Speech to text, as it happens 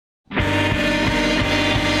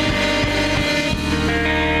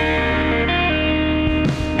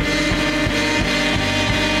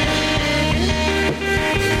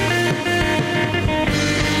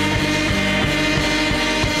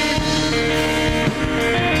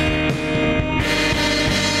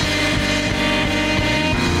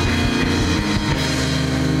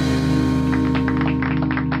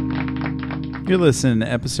You're listening to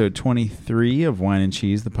episode 23 of Wine and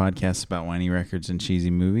Cheese, the podcast about whiny records and cheesy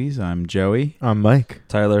movies. I'm Joey. I'm Mike.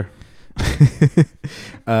 Tyler.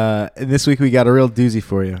 And this week we got a real doozy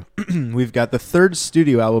for you. We've got the third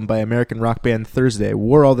studio album by American rock band Thursday,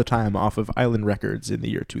 War All the Time, off of Island Records in the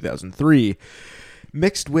year 2003,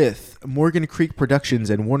 mixed with Morgan Creek Productions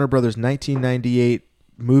and Warner Brothers' 1998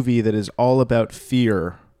 movie that is all about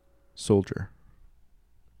fear, Soldier.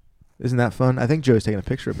 Isn't that fun? I think Joey's taking a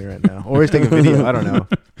picture of me right now. Or he's taking a video. I don't know.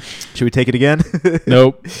 Should we take it again?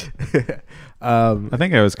 Nope. I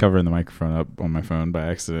think I was covering the microphone up on my phone by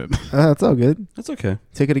accident. That's all good. That's okay.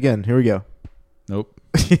 Take it again. Here we go. Nope.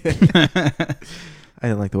 I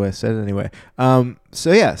didn't like the way I said it anyway.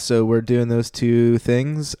 So we're doing those two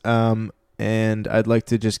things. And I'd like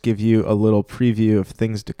to just give you a little preview of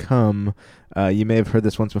things to come. You may have heard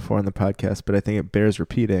this once before on the podcast, but I think it bears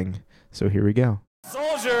repeating. So here we go.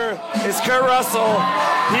 Soldier is Kurt Russell.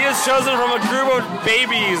 He is chosen from a group of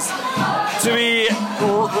babies to be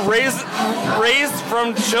raised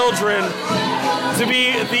from children to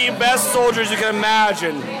be the best soldiers you can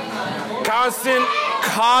imagine.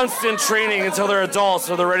 Constant training until they're adults,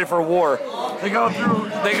 so they're ready for war. They go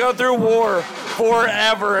through war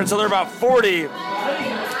forever until they're about 40.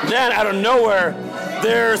 Then, out of nowhere,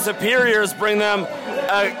 their superiors bring them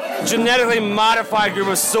a genetically modified group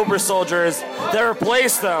of super soldiers that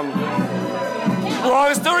replace them.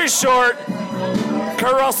 Long story short,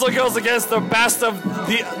 Kurt Russell goes against the best of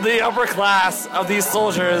the upper class of these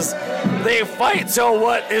soldiers. They fight till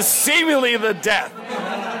what is seemingly the death.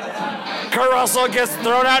 Kurt Russell gets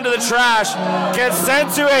thrown out into the trash, gets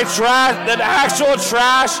sent to an actual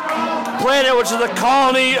trash planet, which is a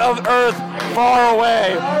colony of Earth far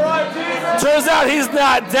away. Turns out he's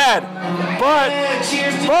not dead, but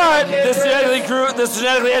this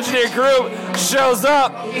genetically engineered group shows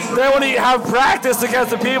up. Then when he have practice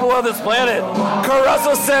against the people of this planet, Kurt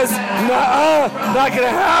Russell says, "Nuh-uh, not gonna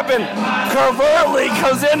happen." Covertly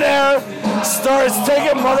comes in there, starts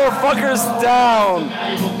taking motherfuckers down.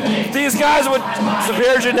 These guys with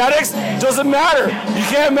superior genetics, doesn't matter. You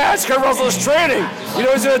can't match Kurt Russell's training. You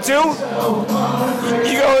know what he's gonna do?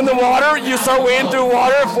 You go in the water, you start wading through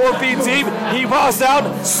water 4 feet deep, he pops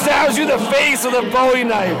out, stabs you in the face with a Bowie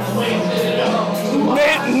knife.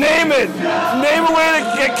 Name it. Name a way to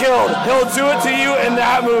get killed. He'll do it to you in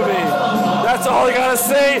that movie. That's all I gotta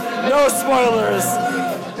say. No spoilers.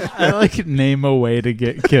 I like name a way to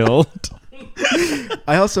get killed.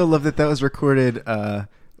 I also love that was recorded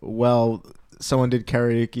while someone did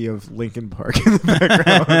karaoke of Linkin Park in the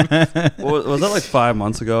background. Was that like 5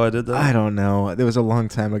 months ago I did that? I don't know. It was a long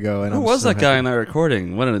time ago. And Who was that guy in that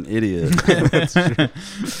recording? What an idiot. That's true.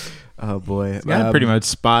 Oh, boy. Got pretty much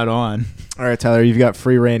spot on. All right, Tyler, you've got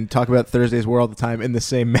free reign. Talk about Thursday's War All the Time in the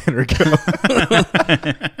same manner. Go.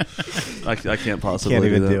 I can't possibly Can't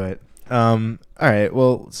even do it. All right.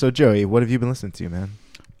 Well, so, Joey, what have you been listening to, man?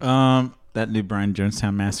 That new Brian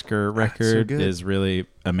Jonestown Massacre record is really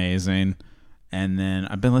amazing. And then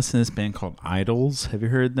I've been listening to this band called Idols. Have you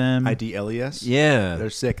heard them? IDLES? Yeah. They're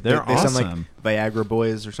sick. They're they awesome. sound like Viagra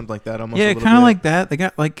Boys or something like that almost. Yeah, kind of like that. They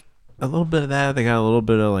got like a little bit of that. They got a little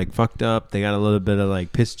bit of like Fucked Up. They got a little bit of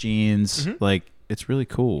like Piss Jeans. Mm-hmm. Like, it's really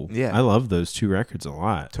cool. Yeah. I love those two records a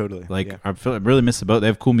lot. Totally. Like, yeah. I really miss the boat. They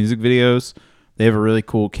have cool music videos. They have a really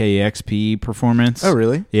cool KEXP performance. Oh,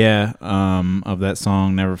 really? Yeah. Of that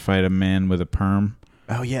song, Never Fight a Man with a Perm.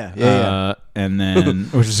 Oh, yeah. And then,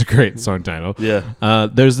 which is a great song title. Yeah.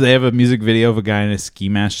 They have a music video of a guy in a ski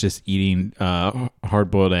mask just eating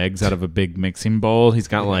hard-boiled eggs out of a big mixing bowl. He's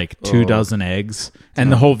got like 24 eggs,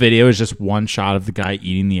 and the whole video is just one shot of the guy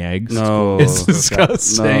eating the eggs. No. It's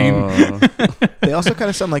disgusting. No. They also kind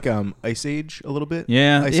of sound like Ice Age a little bit.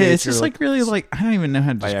 Yeah, Ice yeah. Age It's just like really like, I don't even know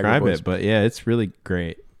how to Viagra describe Boys. it, but yeah, it's really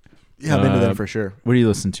great. Yeah, I'm into them for sure. What do you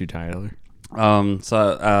listen to, Tyler? As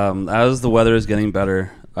the weather is getting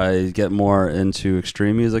better, I get more into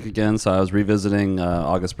extreme music again. So I was revisiting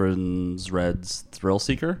August Burns Red's Thrill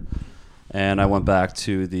Seeker, and I went back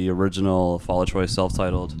to the original Fall of Choice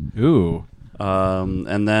self-titled. Ooh.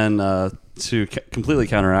 And then to completely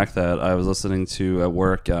counteract that, I was listening to at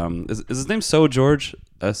work. Is his name So George?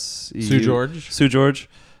 Sue George? Sue George.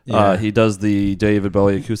 Yeah. He does the David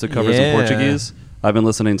Bowie acoustic covers in Portuguese. I've been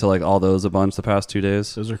listening to like all those a bunch the past 2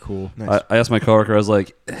 days. Those are cool. Nice. I asked my coworker, I was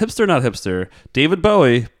like, hipster, not hipster, David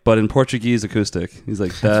Bowie, but in Portuguese acoustic. He's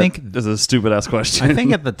like, that is a stupid ass question. I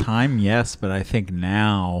think at the time, yes, but I think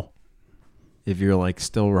now, if you're like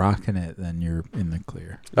still rocking it, then you're in the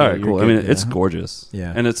clear. All right, cool. Good, I mean, it's gorgeous.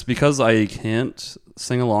 Yeah. And it's because I can't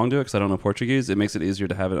sing along to it because I don't know Portuguese. It makes it easier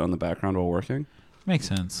to have it on the background while working. Makes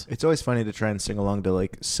sense. It's always funny to try and sing along to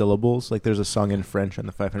like syllables. Like there's a song in French on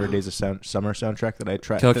the 500 Days of Summer soundtrack that I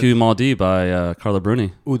tried. Calcul Maudit by Carla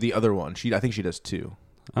Bruni. Ooh, the other one. I think she does too.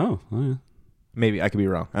 Oh yeah. Maybe I could be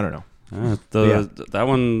wrong. I don't know. That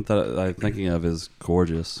one that I'm thinking of is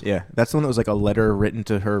gorgeous. Yeah, that's the one that was like a letter written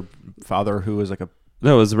to her father, who was like a.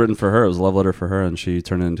 No, it was written for her. It was a love letter for her, and she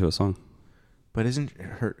turned it into a song. But isn't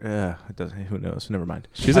her? It doesn't. Who knows? Never mind.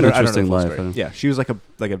 She's an interesting life. Yeah, she was like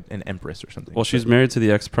an empress or something. Well, she's married to the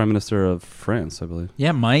ex-prime minister of France, I believe.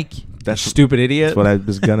 Yeah, Mike. That's Stupid idiot. That's what I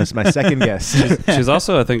was gonna. My second guess. She's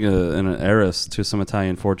also, I think, an heiress to some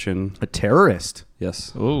Italian fortune. A terrorist.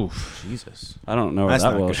 Yes. Ooh, Jesus. I don't know her That's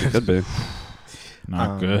that not well. good. She could be.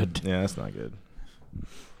 not good. Yeah, that's not good.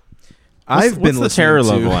 What's I've been the terror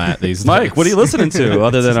listening to level at these Mike, days? what are you listening to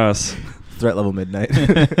other than us? Threat Level Midnight.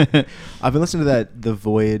 I've been listening to The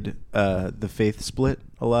Void, The Faith Split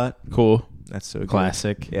a lot. Cool. That's so good.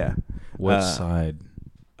 Classic. Yeah. What side?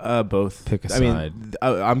 Both. Pick a I side.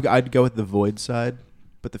 mean, I'd go with the Void side,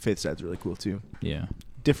 but the Faith side's really cool too. Yeah.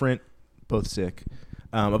 Different, both sick.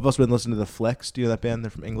 I've also been listening to The Flex. Do you know that band?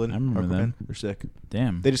 They're from England. I remember Hardcore them. band. They're sick.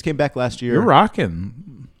 Damn. They just came back last year. You're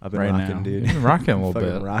rocking. I've been right rocking, now. dude. You've been rocking a little Fucking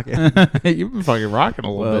bit. rocking. You've been fucking rocking a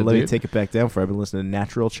little Well, bit. let me dude. take it back down for I've been listening to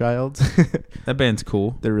Natural Child. That band's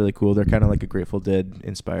cool. They're really cool. They're kind of like a Grateful Dead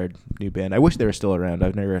inspired new band. I wish they were still around.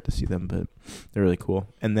 I've never got to see them, but they're really cool.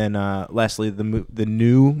 And then lastly, the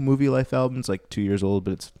new Movie Life album's like 2 years old,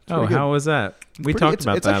 but it's Oh, pretty good. how was that? We Pretty- talked it's-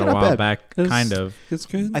 about it's that a actually not while bad. back, kind of. It's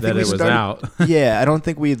good. I That think we it was started- out. Yeah, I don't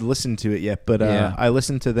think we'd listened to it yet, but Yeah. I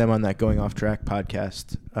listened to them on that Going Off Track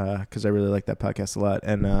podcast because I really like that podcast a lot,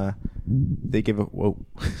 and they give a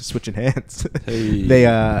switching hands. Hey. they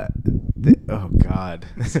oh god,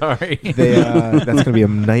 Sorry. that's gonna be a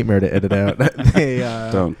nightmare to edit out. They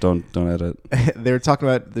Don't edit. they were talking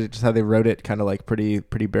about just how they wrote it, kind of like pretty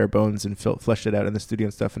bare bones, and fleshed it out in the studio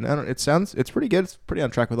and stuff. And it's pretty good. It's pretty on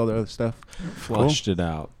track with all the other stuff. Flushed it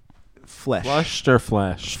out. Flesh. Flushed or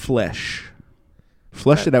flesh? Flesh.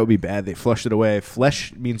 Flushed it out would be bad. They flushed it away.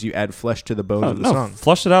 Flesh means you add flesh to the bones of the song.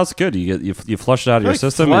 Flush it out's good. You flush it out of your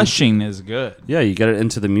system. and- Flushing is good. yeah, you get it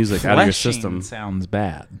into the music out of your Fleshing system. sounds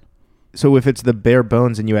bad. So if it's the bare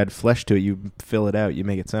bones and you add flesh to it, you fill it out. You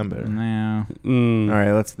make it sound better. No. Mm.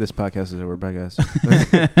 All right, this podcast is over. Bye, guys.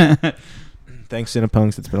 Thanks,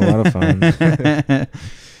 Cinepunks. It's been a lot of fun.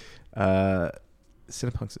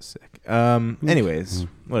 Cinepunks is sick. Anyways,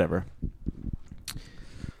 whatever.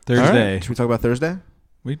 Thursday. All right, should we talk about Thursday?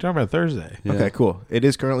 We talk about Thursday. Yeah. Okay, cool. It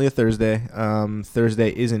is currently a Thursday. Thursday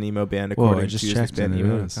is an emo band Whoa, according I just to checked and it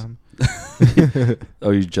is. emo.com. Oh,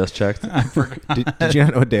 you just checked? I forgot. Did you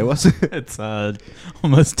not know what day it was? It's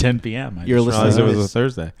almost 10 p.m. I You're just realized listening it to was a this.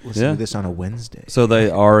 Thursday. Listen Yeah. to this on a Wednesday. So they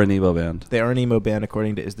are an emo band. They are an emo band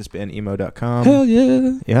according to isthisbandemo.com. Hell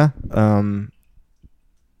yeah. Yeah.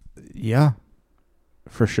 Yeah.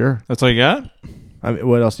 For sure. That's all you got? I mean,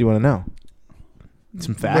 what else do you want to know?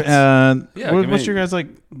 Some facts. Yeah, what's give your me- guys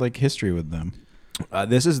like history with them?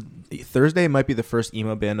 This is Thursday. Might be the first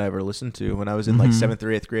emo band I ever listened to. When I was in like 7th or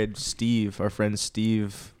 8th grade, Steve, our friend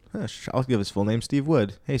Steve, I'll give his full name, Steve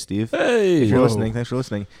Wood. Hey, Steve. Hey. If you're Whoa. listening, thanks for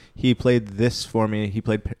listening. He played this for me. He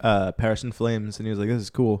played Paris in Flames, and he was like, "This is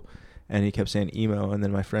cool," and he kept saying emo, and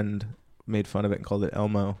then my friend made fun of it and called it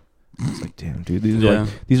Elmo. I was like, "Damn, dude,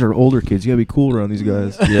 these are older kids. You gotta be cool around these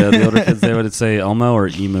guys." Yeah, the older kids, they would say Elmo or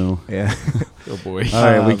emu. Yeah. Oh boy. All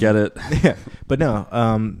right, we get it. Yeah, but no,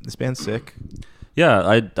 this band's sick.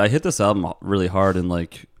 Yeah, I hit this album really hard in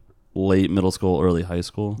like late middle school, early high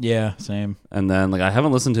school. Yeah, same. And then like I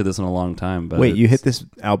haven't listened to this in a long time. But Wait, you it's- hit this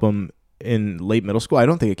album in late middle school? I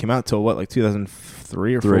don't think it came out till what, like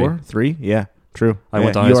 2003 or Three. 4? 3? Yeah, true. I Yeah,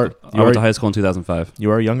 went to high school. I went to high school in 2005.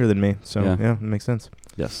 You are younger than me, so Yeah. yeah, it makes sense.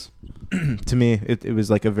 Yes. To me, it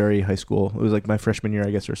was like a very high school. It was like my freshman year,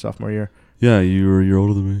 I guess, or sophomore year. Yeah, you're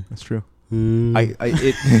older than me. That's true.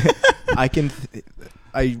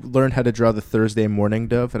 I learned how to draw the Thursday morning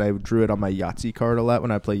dove, and I drew it on my Yahtzee card a lot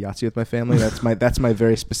when I play Yahtzee with my family. That's my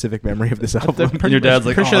very specific memory of this album. And your dad's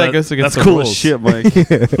like, pretty sure that goes against that's the cool rules. as shit, Mike.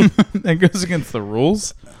 That goes against the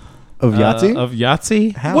rules Of Yahtzee? Of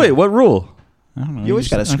Yahtzee. How? Wait, what rule? I don't know. You always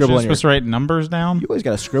gotta aren't scribble you on your- supposed to write numbers down. You always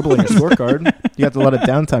got to scribble on your scorecard. You got a lot of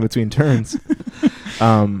downtime between turns.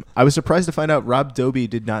 I was surprised to find out Rob Dobie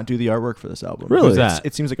did not do the artwork for this album. Really? Who's that?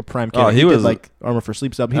 It seems like a prime Oh, candidate. he He did was- like Armor for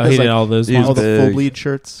Sleep's album. He Oh, does he like did all those he was all ones? the full big. bleed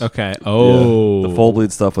shirts. Okay. Oh, Yeah. The full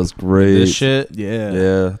bleed stuff was great. This shit.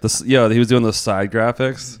 Yeah. Yeah, he was doing those side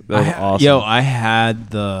graphics. That was awesome. Yo, I had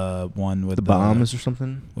the one with The bombs or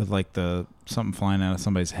something. with like the something flying out of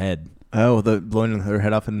somebody's head. Oh, the blowing her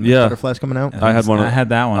head off and Yeah. butterflies coming out. I had one. I had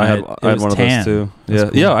that one. I had It one was of tan. those too. That's Yeah,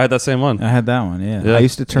 cool. yeah. I had that same one. I had that one. Yeah. Yeah. I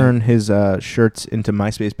used to turn his shirts into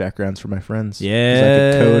MySpace backgrounds for my friends. Yeah. 'Cause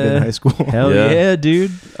I could code in high school. Hell Yeah. yeah,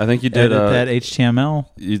 dude. I think you did Edit that HTML.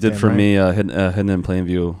 You did Damn for right. me hidden in plain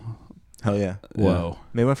view. Hell yeah. Whoa.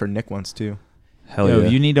 Maybe one for Nick once too. Hell Yo, yeah.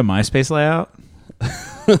 you need a MySpace layout?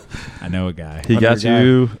 I know a guy. He got Under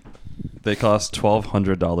you. They cost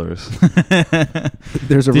 $1,200.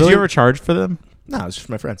 There's a Did really you ever charge for them? No, it's just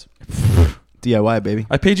for my friends. DIY, baby.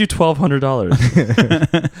 I paid you $1,200.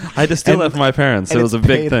 I had to steal And- that from my parents. And It was a it's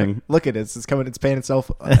big paid- thing. Look at it. It's coming. It's paying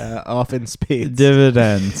itself off in spades.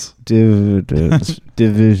 Dividends. Dividends.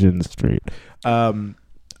 Division Street.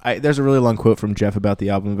 There's a really long quote from Jeff about the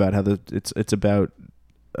album about how it's about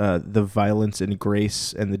the violence and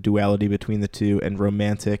grace and the duality between the two, and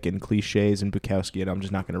romantic and cliches and Bukowski. And I'm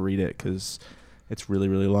just not going to read it because it's really,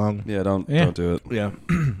 really long. Yeah, don't do it. Yeah,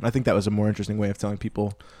 I think that was a more interesting way of telling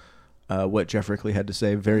people what Jeff Rickley had to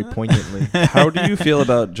say, very poignantly. How do you feel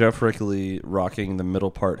about Jeff Rickley rocking the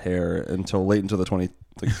middle part hair until late into the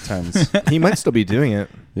 2010s? He might still be doing it.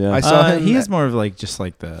 Yeah. I saw him. He is more of like just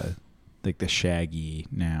like the shaggy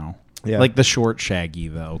now. Yeah. Like the short shaggy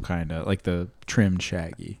though, kind of like the trimmed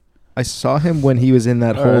shaggy. I saw him when he was in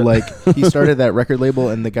that whole like he started that record label,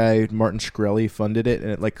 and the guy Martin Shkreli funded it, and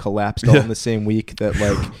it like collapsed all in the same week. That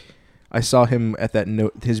like I saw him at that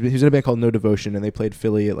he was in a band called No Devotion, and they played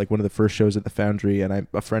Philly at like one of the first shows at the Foundry, and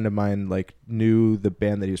a friend of mine like knew the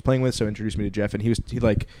band that he was playing with, so introduced me to Jeff, and he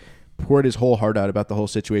like poured his whole heart out about the whole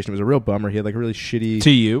situation. It was a real bummer. He had like a really shitty To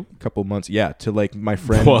you? couple months, to like my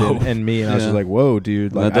friend Whoa. and me, and I was Yeah. just like, whoa,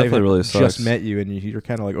 dude, like That definitely I really just sucks. met you, and you're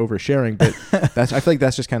kind of like oversharing, but I feel like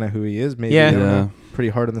that's just kind of who he is. Maybe Yeah. I don't Yeah. know, pretty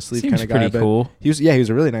hard on the sleeve Seems kind of guy. pretty But cool. he was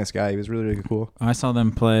a really nice guy. He was really, really cool. I saw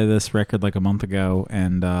them play this record like a month ago,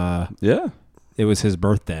 and Yeah. it was his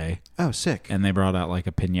birthday, Oh, sick. and they brought out like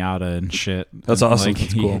a pinata and shit. That's And, awesome. Like,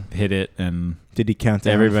 That's he cool. hit it, and Did he count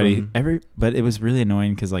down everybody, from- but it was really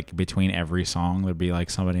annoying because like between every song there'd be like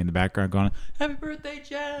somebody in the background going, "Happy birthday,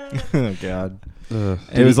 Jeff!" Oh God.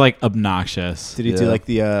 It was like obnoxious. Did he do Yeah. like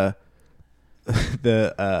the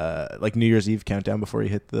like New Year's Eve countdown before he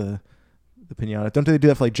hit the pinata? Don't they do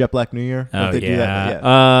that for like Jet Black New Year? Don't Oh they yeah. do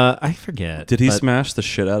that? I forget. Did he but- smash the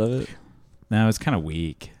shit out of it? No, it's kind of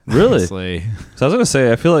weak. Really? honestly. So I was gonna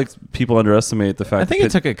say, I feel like people underestimate the fact. I think that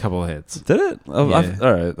it took a couple hits. Did it? Oh, Yeah.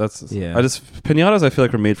 all right. That's Yeah. I just pinatas. I feel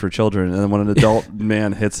like are made for children, and then when an adult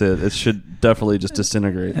man hits it, it should definitely just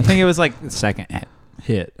disintegrate. I think it was like the second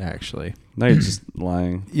hit actually. Now you're just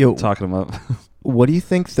lying. Yo. Talking them up. What do you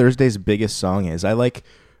think Thursday's biggest song is?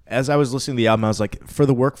 As I was listening to the album, I was like, For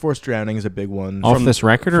the Workforce, Drowning is a big one. Off From- this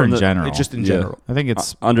record or from in the- general? Just in Yeah. general. I think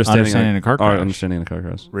it's Understanding in a car crash. Understanding in a car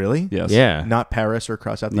crash. Really? Yes. Yeah. Not Paris or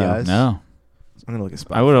Cross Out the No. Eyes? No. I'm going to look at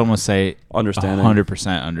Spotify. I would almost say Understanding.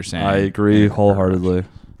 100% understanding. I agree wholeheartedly.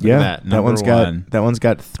 Yeah, that, that number one's one.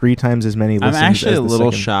 got 3 times as many I'm listens. actually as a the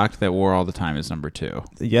little second. shocked that War All the Time is number 2.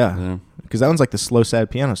 Yeah, Yeah. because that one's like the slow, sad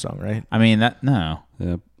piano song, right? I mean that no.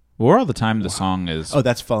 Yeah. War All the Time, the song is Oh,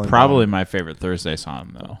 that's Falling probably Down. my favorite Thursday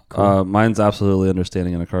song though. Mine's absolutely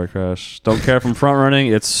Understanding in a car crash. Don't care if I'm front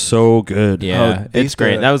running. It's so good. Yeah, they it's used to-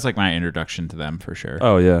 great. That was like my introduction to them for sure.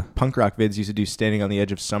 Oh yeah. Punk rock vids used to do Standing on the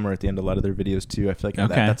Edge of Summer at the end of a lot of their videos too. I feel like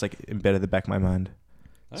Okay. that's like embedded in the back of my mind.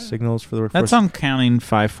 Signals for the That Workforce. song counting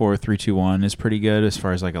 5, 4, 3, 2, 1 is pretty good as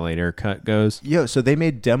far as like a later cut goes. Yo, so they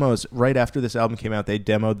made demos right after this album came out. They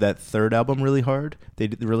demoed that third album really hard. They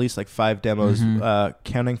released like 5 demos.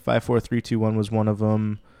 Counting 5, 4, 3, 2, 1 was one of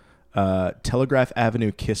them. Telegraph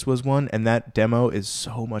Avenue Kiss was one, and that demo is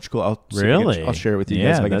so much cool. I'll share it with you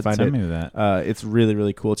guys if I can find send it. me that. It's really,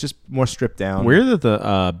 really cool. It's just more stripped down. Weird that the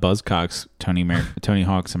Buzzcocks Tony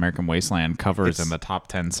Hawk's American Wasteland covers It's- in the top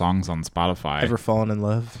 10 songs on Spotify. Ever Fallen in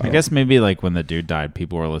Love? I guess maybe like when the dude died,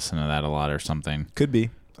 people were listening to that a lot or something. Could be.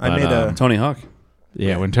 But, I made a. Tony Hawk.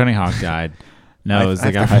 Yeah, when Tony Hawk died. No, it was I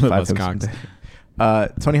the have guy to from the high-five him Buzzcocks.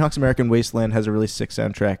 someday. Tony Hawk's American Wasteland has a really sick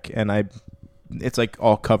soundtrack, and it's like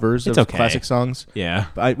all covers It's of okay. classic songs. Yeah.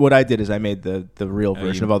 What I did is I made the real Oh,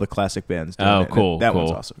 version you- of all the classic bands. doing Oh, it, and cool. That cool.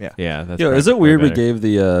 one's awesome. Yeah. Yeah. That's Yo, is it way weird we better. gave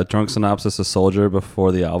the drunk synopsis to Soldier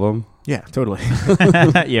before the album? Yeah, totally.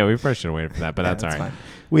 Yeah, we probably should have waited for that, but that's all right. fine.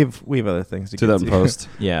 We have other things to Do get that in post.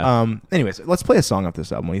 Yeah. Anyways, let's play a song off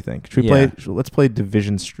this album. What do you think? Should we Yeah. let's play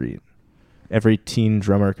Division Street. Every teen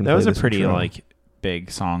drummer can that play was a this pretty intro. like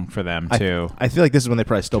big song for them I- too. I feel like this is when they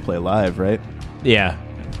probably still play live, right? Yeah.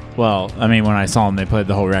 Well, I mean, when I saw them, they played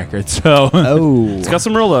the whole record. So, Oh. It's got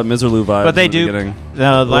some real Miserloo vibes. but they in the do. beginning.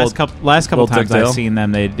 The last couple little Dick times I've Dale. seen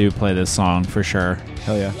them, they do play this song for sure.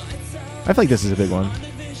 Hell yeah. I feel like this is a big one.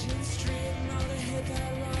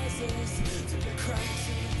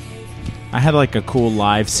 I had like a cool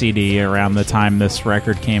live CD around the time this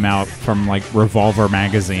record came out from like Revolver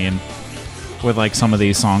magazine with like some of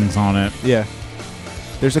these songs on it. Yeah.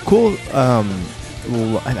 There's a cool, I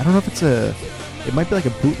don't know if it's it might be like a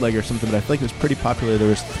bootleg or something, but I feel like it was pretty popular. There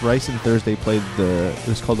was Thrice and Thursday played it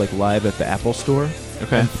was called like Live at the Apple Store.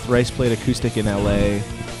 Okay. And Thrice played acoustic in LA.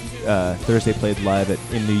 Thursday played live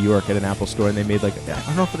in New York at an Apple Store, and they made like, I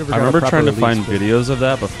don't know if it ever. I got a remember proper trying to release, find but- videos of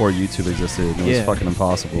that before YouTube existed. And it was fucking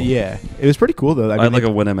impossible. Yeah, it was pretty cool though. I had like a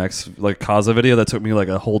WinMX like Kaza video that took me like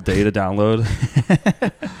a whole day to download.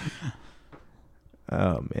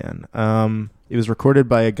 Oh man, it was recorded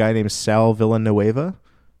by a guy named Sal Villanueva.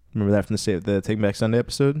 Remember that from the Take Back Sunday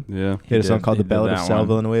episode? Yeah. He had a song called he "The Ballad did of that Sal one.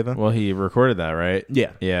 Villanueva." Well, he recorded that, right?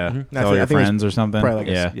 Yeah, Yeah. Mhm. With all your I think it was friends or something? probably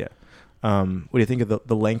like yeah. yeah. What do you think of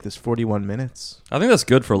the length? Is 41 minutes? I think that's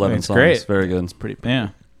good for 11 It's songs. great. Very good. It's pretty. Yeah.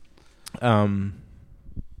 Um,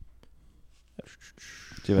 Do you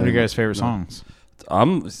What have are any- your guys' favorite no. songs?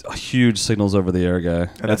 I'm a huge Signals Over the Air guy.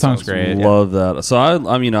 That song's great. Love that. So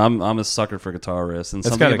I'm a sucker for guitar riffs, and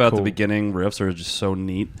That's something got a about the cool- beginning riffs are just so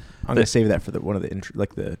neat. I'm gonna save that for one of the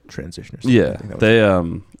the transition or something. I Yeah, think that was- they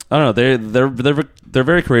I don't know, they're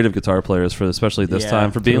very creative guitar players for especially this Yeah,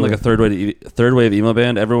 time for being like a third wave emo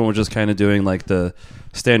band. Everyone was just kind of doing like the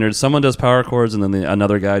standard. Someone does power chords, and then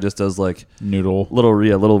another guy just does like Noodle. little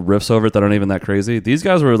riffs over it that aren't even that crazy. These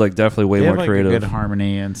guys were like definitely way They more have, like, creative. a good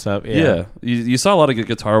harmony and stuff. Yeah, you saw a lot of good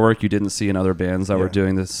guitar work you didn't see in other bands that were Yeah.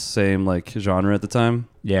 doing the same like genre at the time.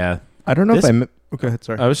 Yeah. I don't know This- if okay, ahead,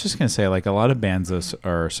 sorry. I was just gonna say, like, a lot of bands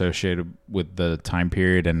are associated with the time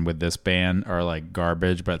period, and with this band are like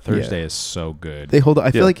garbage. But Thursday is so good. They hold. I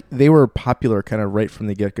feel Yeah. like they were popular kind of right from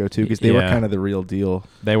the get go too, because they were Yeah. kind of the real deal.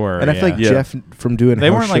 They were, And I feel like Yeah. Jeff from doing they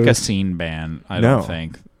house weren't like a shows, scene band. I No. don't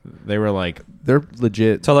think they were like they're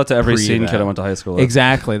legit. Tell that to every Pre scene that. kid I went to high school with.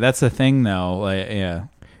 exactly. That's the thing, though. Like, yeah,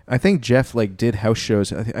 I think Jeff like did house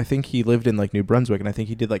shows. I think he lived in like New Brunswick, and I think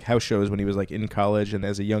he did like house shows when he was like in college and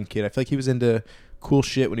as a young kid. I feel like he was into cool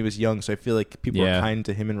shit when he was young, so I feel like people Yeah. were kind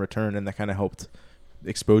to him in return, and that kind of helped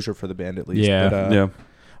exposure for the band at least. Yeah. But, Yeah.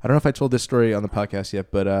 I don't know if I told this story on the podcast yet,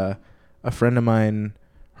 but a friend of mine,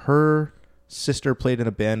 her sister played in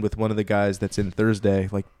a band with one of the guys that's in Thursday,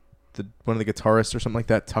 like one of the guitarists or something like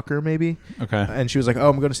that, Tucker maybe. okay. And she was like, "Oh,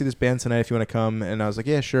 I'm going to see this band tonight if you want to come." And I was like,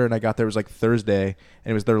 "Yeah, sure." And I got there, it was like Thursday,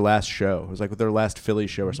 and it was their last show. It was like their last Philly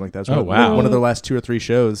show or something like that. It was Oh, wow. one of their last 2 or 3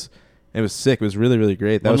 shows. And it was sick. It was really, really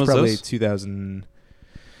great. That When was was probably this?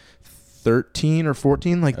 2013 or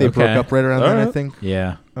 14. Like they Okay. broke up right around All then, I right. think.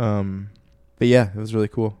 Yeah. But yeah, it was really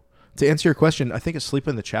cool. To answer your question, I think "Asleep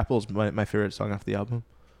in the Chapel" is my favorite song off the album.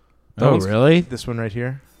 Oh, one's- really? This one right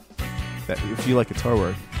here. That if you like guitar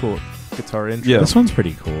work, cool guitar intro. Yeah. This one's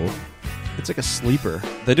pretty cool. It's like a sleeper,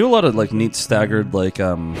 They do a lot of like neat staggered like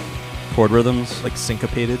chord rhythms. like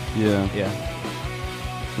syncopated. Yeah. Yeah.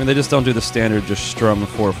 I mean, they just don't do the standard just strum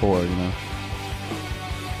 4/4, you know.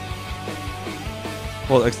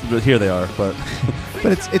 Well, here they are, but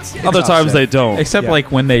But it's other times offset. they don't. Except Yeah.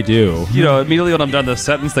 like when they do. You know, immediately when I'm done the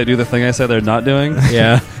sentence, they do the thing I said they're not doing.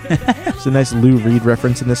 Yeah. There's a nice Lou Reed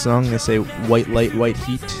reference in this song. They say "white light, white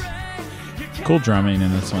heat." Cool drumming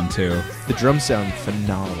in this one too. The drums sound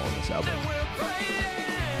phenomenal on this album,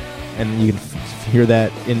 and you can hear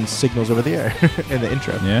that in "Signals Over the Air" in the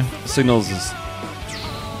intro. Yeah. Signals is.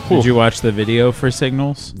 Did you watch the video for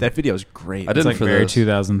Signals? That video is great. I It's didn't like for very this.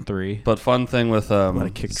 2003. But fun thing with of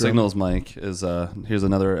kick drum. Signals mic is here's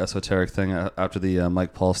another esoteric thing after the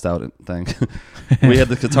Mike Paul Stout thing. We had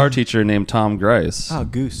the guitar teacher named Tom Grice Oh,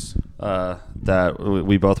 Goose. that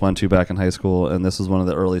we both went to back in high school, and this was one of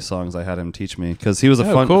the early songs I had him teach me because he was a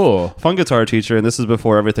fun guitar teacher, and this is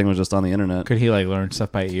before everything was just on the internet. Could he like learn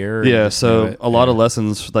stuff by ear? or you Yeah, just know so it? a lot Yeah. of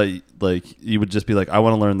lessons that like you would just be like, I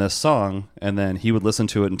want to learn this song, and then he would listen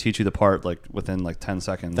to it and teach you the part like within like 10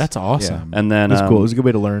 seconds. That's awesome. and then That's cool. It was a good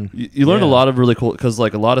way to learn. you learned Yeah. a lot of really cool because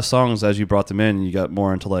like a lot of songs as you brought them in, you got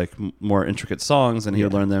more into like more intricate songs, and he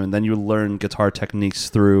would Yeah. learn them, and then you would learn guitar techniques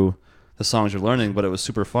through the songs you're learning. But it was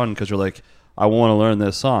super fun because you're like, I want to learn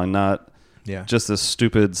this song, not Yeah. just this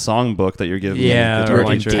stupid song book that you're giving. Yeah, the or guitar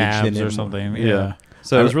like teacher. tabs in or it. something. Yeah. Yeah.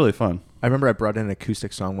 So it was really fun. I remember I brought in an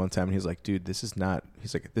acoustic song one time, and he's like, "Dude, this is not."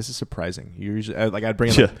 He's like, "This is surprising." You usually like I'd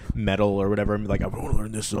bring in like, metal or whatever, and be like, "I want to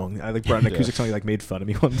learn this song." I like brought an acoustic song. He like made fun of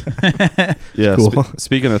me one time. Yeah. Cool.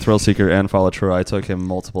 Speaking of Thrill Seeker and Follow True, I took him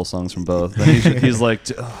multiple songs from both. And he's like,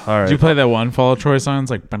 all right. Did you play that one Fall Out Troy song?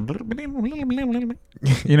 It's like,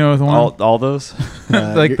 you know, the one all those?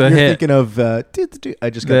 like you're, the you're hit, thinking of I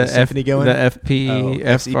just got the symphony going. the FP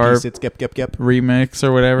FCP FR sits gep gep gep. remix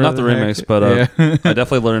or whatever. Not the heck. remix, but yeah. I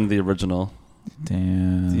definitely learned the original.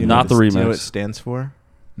 Damn. Do you know Not what the it- do you know what remix. it stands for?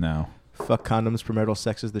 No. Fuck condoms, premarital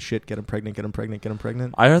sex is the shit. Get 'em pregnant, get 'em pregnant, get 'em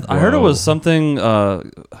pregnant. I heard it Whoa. was something.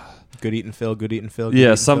 Good eating Phil, good eating Phil.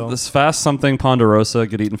 Yeah, this fast something Ponderosa.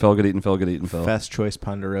 Good eating Phil. Good eating Phil. Good eating Phil. Fast choice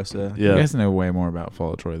Ponderosa. Yeah. You guys know way more about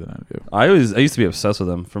Fall of Troy than I do. I used to be obsessed with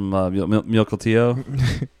them from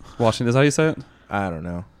Mukilteo, Washington. Is that how you say it? I don't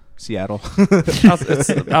know. Seattle. It's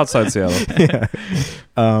outside Seattle.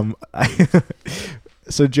 Yeah.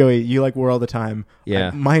 So Joey, you like War all the time. Yeah.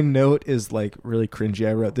 My note is like really cringy.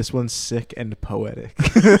 I wrote this one's sick and poetic.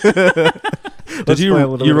 Did you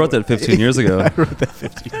wrote that 15 years ago? I wrote that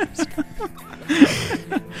 15 years ago.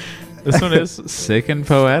 This one is sick and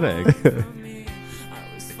poetic.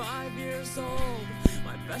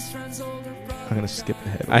 I'm gonna skip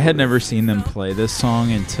ahead. I had never seen them play this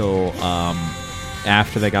song until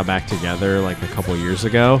after they got back together, like a couple years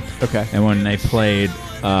ago. Okay. And when they played,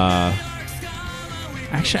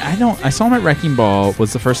 actually, I saw them at Wrecking Ball.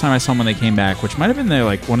 Was the first time I saw them when they came back, which might have been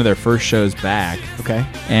one of their first shows back. Okay.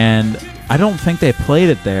 And I don't think they played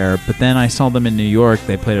it there, but then I saw them in New York.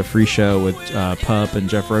 They played a free show with Pup and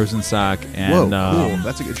Jeff Rosenstock and Whoa, cool.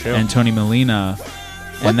 That's a good show. and Tony Molina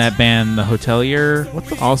What? and that band The Hotelier. What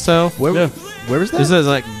the also? Where was that? This is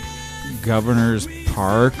like Governor's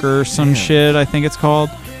Park or some shit, I think it's called.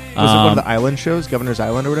 Was it one of the island shows, Governor's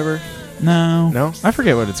Island or whatever? No, I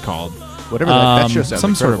forget what it's called. Whatever that show sounds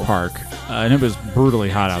some sort of incredible. park, and it was brutally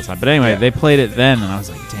hot outside. But anyway, they played it then, and I was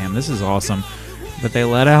like, "Damn, this is awesome!" But they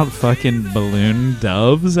let out fucking balloon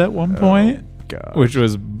doves at one point, God. which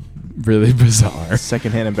was really bizarre.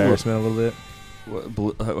 Secondhand embarrassment a little bit.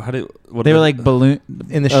 They were like balloon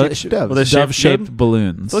In the shape of doves. Were they dove-shaped I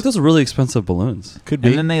balloons. feel like those are really expensive balloons. Could be.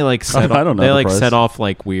 And then they set I don't know they the like price. set off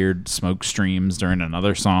like weird smoke streams during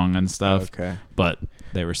another song and stuff. Okay. But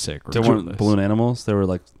they were sick. They weren't regardless. balloon animals. They were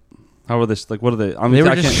like, how were they? Like, what are they? I mean, They were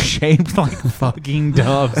I just can't- shaped like fucking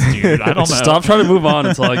doves, dude. I don't know. Stop trying to move on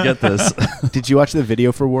until I get this. Did you watch the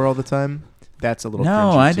video for War all the time? That's a little No,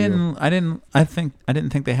 cringy, I too. didn't. I didn't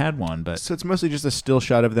think they had one, but So it's mostly just a still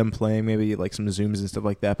shot of them playing, maybe like some zooms and stuff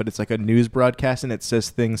like that. But it's like a news broadcast, and it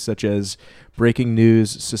says things such as "Breaking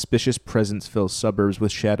news: Suspicious presence fills suburbs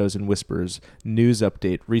with shadows and whispers." News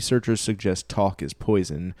update: Researchers suggest talk is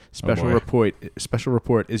poison. Special boy. report: Special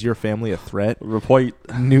report: Is your family a threat? Report.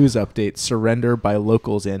 News update: Surrender by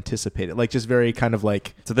locals anticipated. Like just very kind of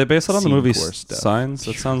like. Did they base it on the Scene movie core stuff. Signs?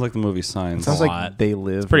 That sounds like the movie Signs. It sounds a like lot. They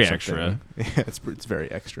Live. It's pretty or extra. something. Yeah, it's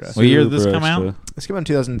very extra. What year did this Super come out? extra. This came out in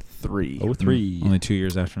 2003. Oh, 3. Only 2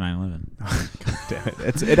 years after 9/11. Damn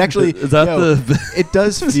it. It actually Is that it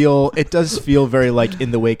does feel very like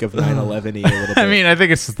in the wake of 9/11 a little bit. I mean, I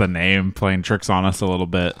think it's just the name playing tricks on us a little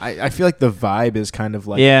bit. I feel like the vibe is kind of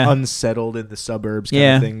like unsettled in the suburbs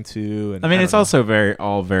kind of thing too. And I mean, don't it's know. also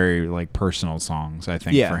very like personal songs. I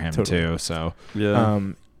think for him totally. too. So Yeah.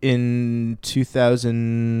 In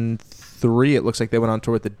 2003, it looks like they went on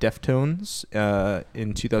tour with the Deftones.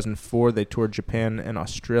 In 2004, they toured Japan and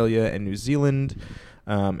Australia and New Zealand,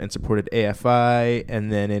 and supported AFI.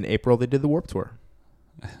 And then in April, they did the Warped Tour.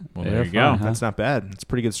 well, there you AFI, go. huh? That's not bad. It's a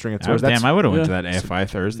pretty good string of Oh, tours. damn, I would have went to yeah. that AFI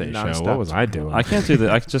Thursday show. Nonstop. What was I doing? I can't do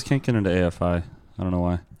that. I just can't get into AFI. I don't know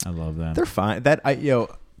why. I love that. They're fine.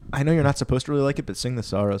 I know you're not supposed to really like it, but Sing the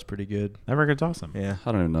Sorrow is pretty good. That record's awesome. Yeah.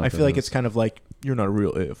 I don't even know. I what feel that like is. it's kind of like you're not a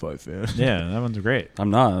real AFI fan. Yeah, that one's great. I'm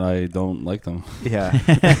not. I don't like them. Yeah.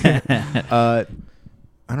 I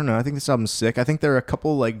don't know. I think this album's sick. I think there are a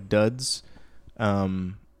couple like duds. I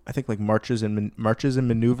think like Marches and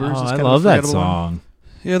Maneuvers. Oh, is I kind love of a that forgettable one. song.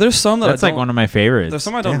 Yeah, there's some that That's I like don't- one of my favorites. There's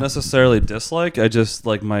some I don't Yeah. necessarily dislike. I just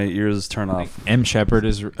like my ears turn off. M. Shepherd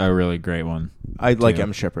is a really great one. I like too.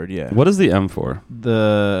 M. Shepherd. Yeah. What is the M for?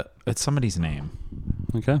 It's somebody's name,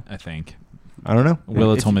 Okay. I think. I don't know.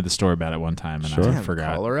 Willa If told you- me the story about it one time, and Sure. I Damn,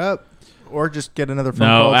 forgot. Call her up, or just get another phone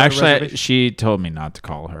No, call. about a actually, reservation. she told me not to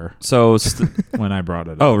call her So, when I brought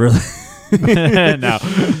it up. oh really? No,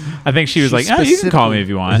 I think she was She like, "Oh, you can call me if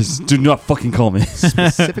you want." Do not fucking call me.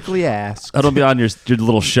 specifically asked. I don't be on your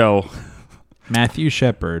little show. Matthew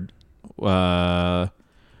Shepard, The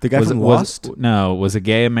guy was from was Lost. was a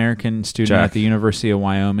gay American student Jack. at the University of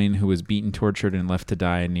Wyoming who was beaten, tortured, and left to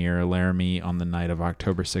die near Laramie on the night of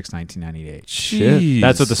October 6, 1998. Jeez.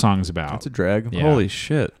 That's what the song's about. That's a drag. Yeah. Holy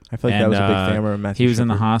shit. I feel like that And, was a big fan of Matthew. He was in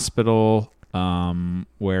the Shepard. hospital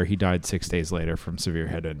where he died 6 days later from severe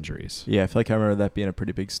head injuries. Yeah, I feel like I remember that being a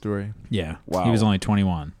pretty big story. Yeah. Wow. He was only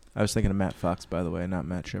 21. I was thinking of Matt Fox, by the way, not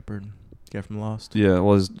Matt Shepard. Guy from Lost. Yeah,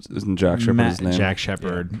 well, isn't Jack Shepard his name? Jack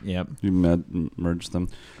Shepard. Yep. You merged them.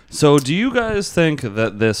 So, do you guys think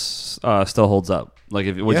that this still holds up? Like,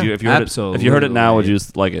 if you heard it, if you heard it now, would you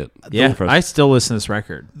like it? Yeah. First. I still listen to this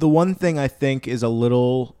record. The one thing I think is a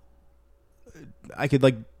little, I could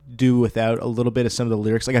like do without a little bit of some of the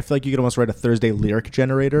lyrics. Like I feel like you could almost write a Thursday lyric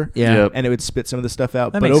generator, Yep. and it would spit some of the stuff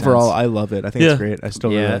out. That But makes overall, sense. I love it. I think it's great. I still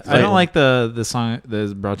really like I don't it. like the song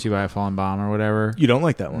that's brought to you by a fallen bomb or whatever. You don't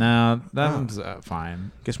like that one? No, that one's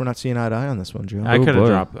fine. Guess we're not seeing eye to eye on this one, Joe. I could boy.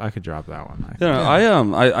 drop that one. I think.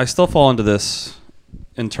 Yeah, I still fall into this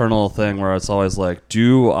internal thing where it's always like,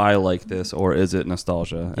 do I like this or is it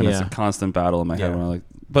nostalgia? And it's a constant battle in my head. Yeah. When I like,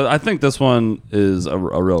 but I think this one is a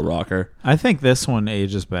real rocker. I think this one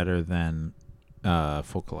ages better than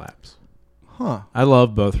Full Collapse. Huh. I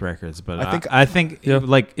love both records, but I think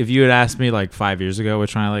like if you had asked me like 5 years ago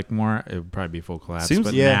which one I like more, it would probably be Full Collapse. Seems-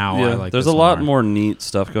 but yeah. now I like There's this a lot one more neat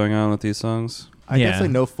stuff going on with these songs. I definitely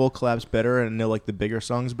know Full Collapse better and know like the bigger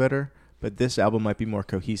songs better. But this album might be more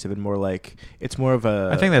cohesive and more like it's more of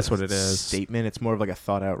a. I think that's what it is. Statement. It's more of like a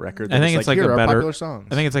thought out record. I think it's like here a are better popular songs.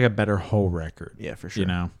 I think it's like a better whole record. Yeah, for sure. You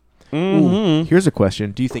know, Ooh, here's a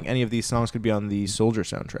question: do you think any of these songs could be on the Soldier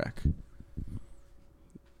soundtrack?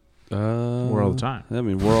 we're all the time. I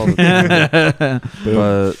mean, we're all the time.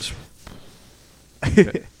 But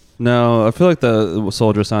no, I feel like the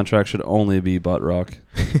Soldier soundtrack should only be butt rock.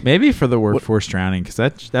 Maybe for the Workforce Drowning because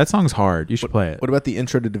that song's hard. You should play it. What about the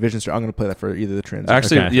intro to Division Star? I'm going to play that for either the transition.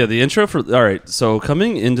 Actually, Okay. yeah, the intro for all right. So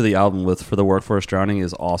coming into the album with for the Workforce Drowning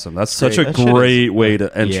is awesome. That's such Great. a That shit great is- way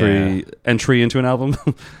to entry into an album.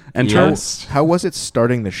 Entrance. How was it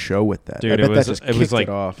starting the show with that? Dude, I bet it was that just it was kicked like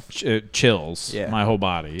it off. chills. Yeah. My whole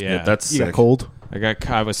body. Yeah, That's You got sick. cold?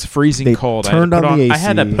 I was freezing They cold. turned I had to on put the I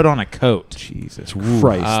had to AC. put on a coat. Jesus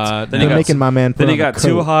Christ! Then You're he got making my man. Put Then he on a got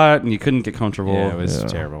too coat. hot and you couldn't get comfortable. Yeah, it was Yeah.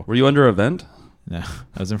 terrible. Were you under a vent? No,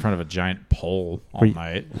 I was in front of a giant pole all Were you-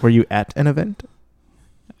 night. Were you at an event?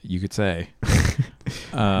 You could say.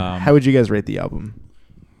 How would you guys rate the album?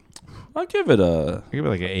 I'll give it a. I give it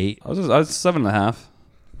like an 8. I was 7.5.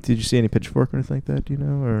 Did you see any Pitchfork or anything like that? Do you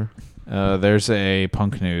know? Or There's a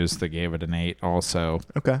Punk News that gave it an 8 also.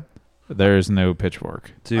 okay, There's no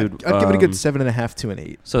Pitchfork. Dude, I'd give it a good 7.5 to an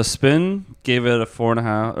 8. So Spin gave it a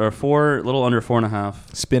 4.5 or 4, little under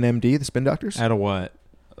 4.5. Spin MD, the Spin Doctors. Out of what?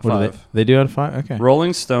 5. They do out of 5? Okay.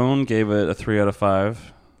 Rolling Stone gave it a 3 out of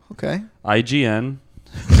 5. Okay. IGN,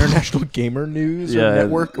 International Gamer News or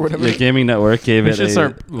Network or whatever. Yeah, Gaming Network gave We it should a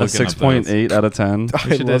start looking up 6.8 out of 10.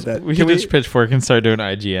 I love that. We should ditch Pitchfork and start doing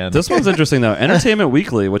IGN. This one's interesting though. Entertainment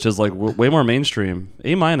Weekly, which is like way more mainstream,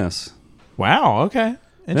 A-. Wow. Okay.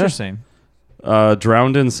 Interesting.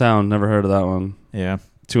 Drowned in Sound, never heard of that one. Yeah.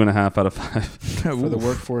 2.5 out of 5. For the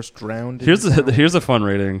workforce drowned. Here's a fun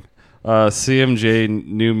rating. CMJ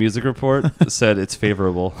New Music Report said it's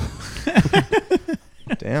favorable.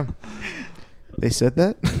 Damn. They said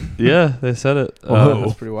that? Yeah, they said it.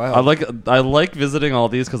 That's pretty wild. I like visiting all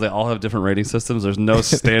these because they all have different rating systems. There's no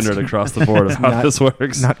standard across the board of how this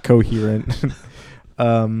works. Not coherent.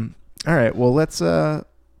 All right. Well, let's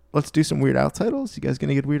do some Weird Al titles. You guys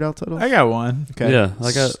gonna get Weird Al titles? I got one. Okay. Yeah,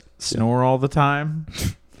 I got. Snore all the time.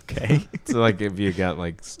 Okay. So like if you got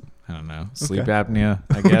like I don't know sleep Okay. apnea,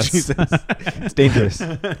 I guess. Jesus. It's dangerous.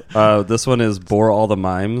 This one is Bore All the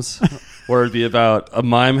Mimes, where it'd be about a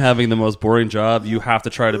mime having the most boring job. You have to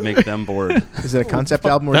try to make them bored. Is it a concept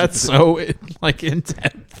album or That's is it so like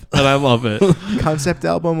intense, but I love it. the concept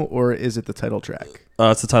album or is it the title track?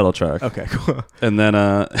 It's the title track. Okay, cool. And then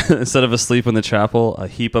instead of Asleep in the Chapel, A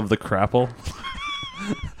Heap of the Crapple.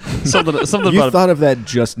 something You about thought of that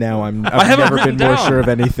just now. I've haven't never written been more down. sure of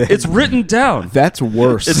anything. It's written down. That's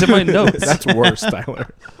worse. It's in my notes. That's worse, Tyler.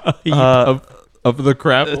 Of the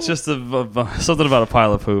crap. It's just something about a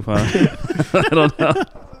pile of poop, huh? I don't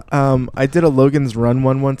know. I did a Logan's Run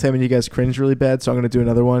one time, and you guys cringed really bad. So I'm gonna do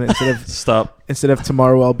another one Stop. instead of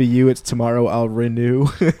Tomorrow I'll Be You. It's Tomorrow I'll Renew.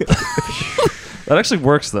 That actually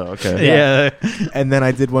works, though. Okay. Yeah. And then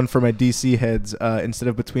I did one for my DC heads. Instead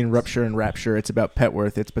of Between Rupture and Rapture, it's about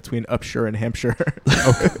Petworth. It's Between Upshur and Hampshire.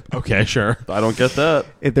 Okay, sure. I don't get that.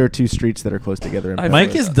 There are two streets that are close together. In Petworth.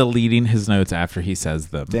 Mike is deleting his notes after he says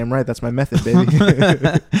them. Damn right. That's my method, baby.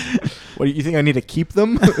 What do you think? I need to keep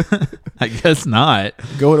them? I guess not.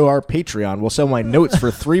 Go to our Patreon. We'll sell my notes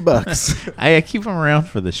for $3. I keep them around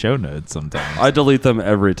for the show notes sometimes. I delete them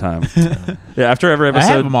every time. Yeah, after every I have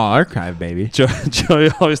episode, them all archived, baby. Joey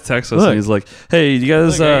always texts us Look. and he's like, "Hey, you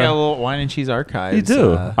guys." Look, I got a little wine and cheese archives. You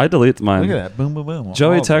do. I delete mine. Look at that. Boom, boom, boom.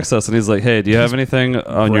 Joey All of them. texts us and he's like, "Hey, do you have anything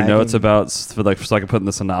on your bragging. notes about so I can put in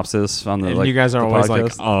the synopsis on the And like?" you guys are the always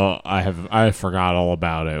podcast?" like, "Oh, I forgot all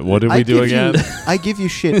about it. What did we do again?" I give you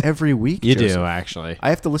shit every week. You Joseph. do actually. I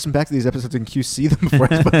have to listen back to these episodes and QC them before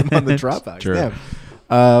I put them on the Dropbox. True.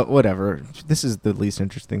 Damn. Whatever. This is the least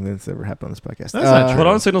interesting thing that's ever happened on this podcast. That's not true. Put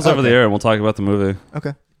on signals over the okay. air and we'll talk about the movie.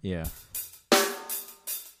 Okay. Yeah.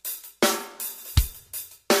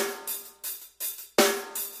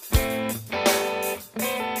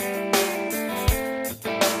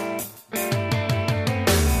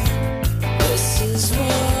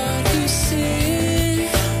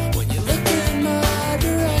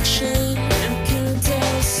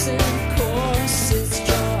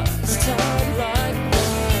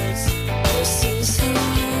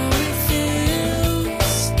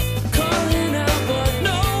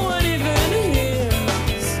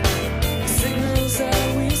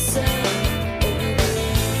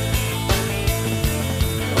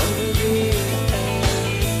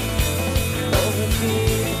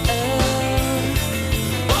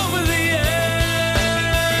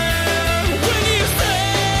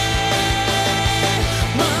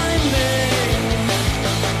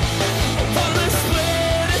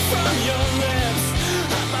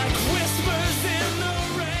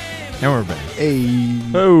 Hey.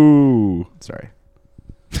 Oh. Sorry.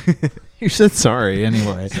 You said sorry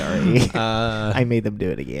anyway. Sorry. Uh, I made them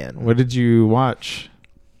do it again. what did you watch?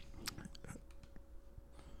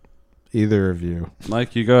 Either of you.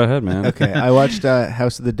 Mike, you go ahead, man. Okay, I watched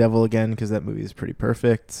House of the Devil again because that movie is pretty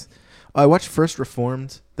perfect. I watched First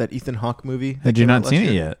Reformed, that Ethan Hawke movie. Had you not seen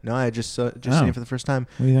it yet? No, I just seen it for the first time.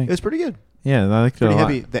 What do you It think? was pretty good. Yeah, I liked it Pretty a lot.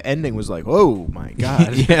 heavy. The ending was like, oh my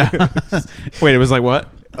god. Yeah. Wait, it was like what?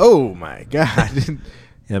 Oh my god.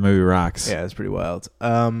 Yeah, that movie rocks. Yeah, it's pretty wild.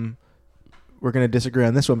 We're gonna disagree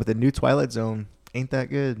on this one, but the new Twilight Zone ain't that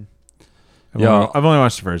good. I've Yeah. only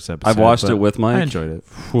watched the first episode. I've watched but it with Mike. I enjoyed it.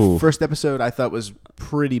 Whew. First episode I thought was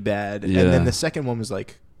pretty bad, Yeah. and then the second one was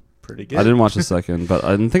like pretty good. I didn't watch the second, but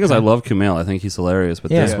the thing is, I love Kumail. I think he's hilarious,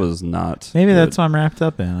 but Yeah. this was not. Maybe good. that's what I'm wrapped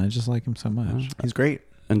up in. I just like him so much. He's great.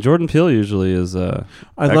 And Jordan Peele usually is. I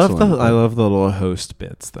love excellent. the little host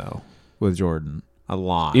bits though with Jordan a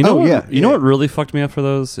lot. You know, Oh, what, yeah, you know yeah. what really fucked me up for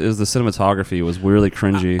those is the cinematography was really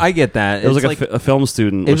cringy. I get that. it was It's like a film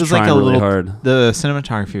student it was was trying like a really little hard. The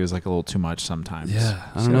cinematography was like a little too much sometimes. Yeah,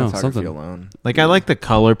 I don't know Cinematography something. alone. Like I like the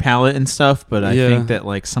color palette and stuff, but I Yeah. think that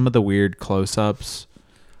like some of the weird close-ups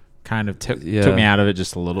kind of took Yeah. me out of it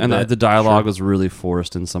just a little And bit. the dialogue was really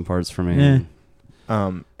forced in some parts for me. Yeah.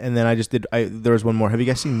 And then I just did. There was one more. Have you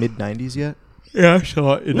guys seen Mid '90s yet? Yeah, I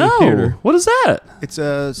saw it in No, what is that? It's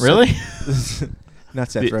a Really? not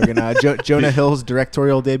Seth Rogen. Jonah Hill's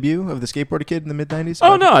directorial debut of the skateboarder kid in the mid '90s.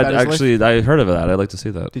 Oh no, About his life. I heard of that. I'd like to see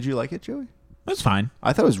that. Did you like it, Joey? That's fine.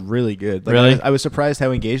 I thought it was really good. Like, Really? I was surprised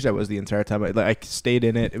how engaged I was the entire time. I stayed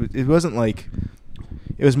in it. It wasn't like.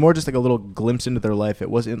 It was more just like a little glimpse into their life. It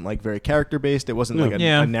wasn't like very character based. It wasn't like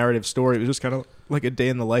Yeah. a narrative story. It was just kind of like a day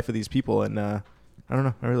in the life of these people. And I don't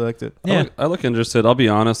know. I really liked it. Yeah. I look interested. I'll be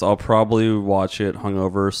honest. I'll probably watch it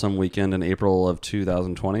hungover some weekend in April of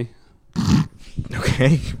 2020.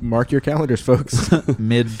 Okay, mark your calendars, folks.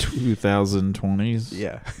 Mid 2020s.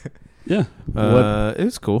 Yeah, Yeah. It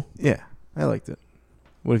was cool. yeah, I liked it.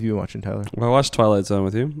 What have you been watching, Tyler? Well, I watched Twilight Zone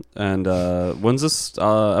with you. And when's this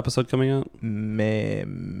episode coming out? May.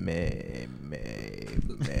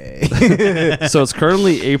 So it's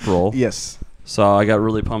currently April. Yes. So I got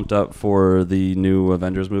really pumped up for the new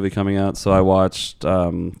Avengers movie coming out. So I watched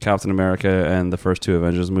Captain America and the first two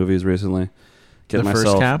Avengers movies recently. The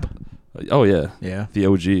first Cap? Oh, yeah. Yeah. The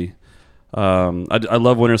OG. I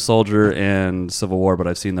love Winter Soldier and Civil War, but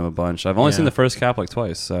I've seen them a bunch. I've only Yeah. seen the first Cap like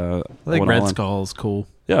twice. I think Red Skull's cool.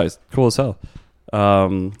 Yeah, it's cool as hell.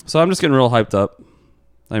 So I'm just getting real hyped up.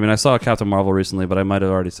 I mean, I saw Captain Marvel recently, but I might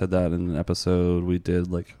have already said that in an episode we did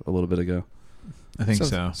like a little bit ago. I think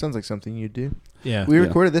so. Sounds like something you do. Yeah. We Yeah.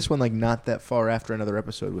 recorded this one like not that far after another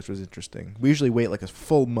episode, which was interesting. We usually wait like a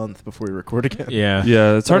full month before we record again. Yeah.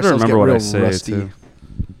 Yeah, it's hard to Ourselves remember get what I real say rusty. too.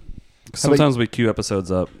 Sometimes we queue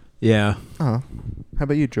episodes up. Yeah. Uh-huh. How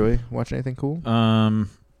about you, Joey? Watch anything cool?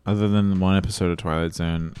 Other than one episode of Twilight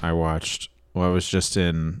Zone, I watched. Well, I was just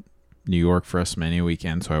in New York for WrestleMania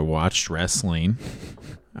weekend, so I watched wrestling.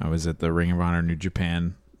 I was at the Ring of Honor New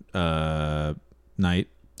Japan night.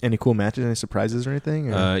 Any cool matches? Any surprises or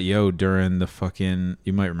anything? Or? During the fucking,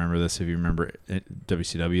 you might remember this if you remember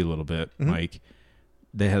WCW a little bit, Mhm. Mike.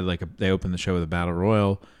 They had they opened the show with a battle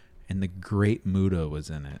royal, and the Great Muta was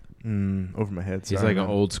in it. Over my head. He's Sorry, like an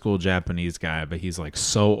man. old school Japanese guy, but he's like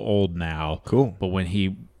so old now. Cool. But when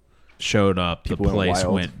he showed up, People the went place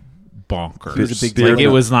wild. went bonkers. He was a big like deal.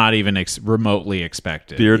 it was not even remotely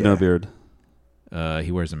expected. Beard, Yeah. no beard.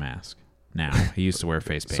 He wears a mask now. He used to wear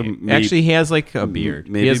face So paint. maybe- Actually, he has like a beard.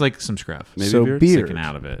 maybe- he has like some scruff. Maybe So beard? beard. sticking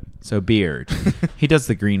out of it. So beard. He does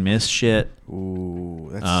the green mist shit. Ooh,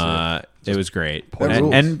 that's sick. It was great. That And,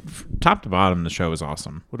 rules. and top to bottom, the show was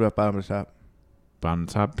awesome. What about bottom to top? Bottom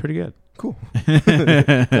to top, pretty good. Cool. Glad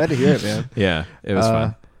to hear it, man. Yeah, it was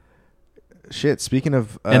fun. Shit. Speaking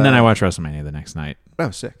of, And then I watched WrestleMania the next night,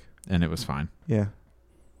 Oh, sick. and it was fine. Yeah.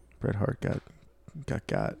 Bret Hart got.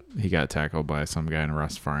 He got tackled by some guy in a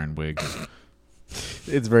Rastafarian wig.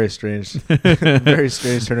 It's very strange. Very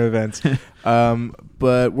strange turn of events.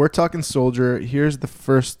 But we're talking Soldier. Here's the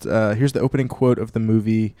first. Here's the opening quote of the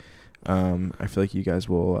movie. I feel like you guys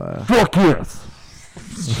will. Fuck yes.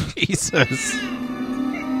 Jesus.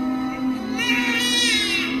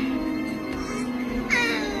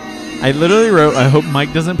 I literally wrote, I hope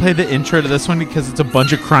Mike doesn't play the intro to this one because it's a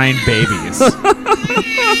bunch of crying babies.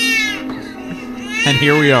 And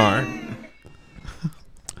here we are.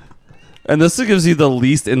 And this gives you the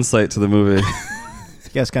least insight to the movie.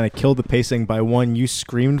 You guys kind of killed the pacing by one. You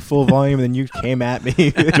screamed full volume, and then you came at me. Do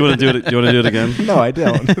you want to do it? Do you want to do it again? No, I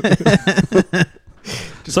don't.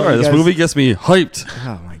 Just Sorry, want you this guys- movie gets me hyped.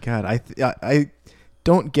 Oh my god, I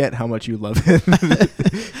don't get how much you love it.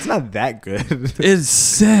 It's not that good. It's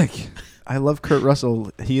sick. I love Kurt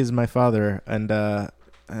Russell. He is my father, and I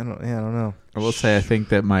don't know. I will say I think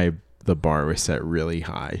that the bar was set really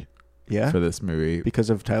high Yeah, for this movie because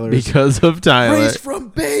of Tyler. because of Tyler. Raised from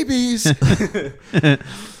babies.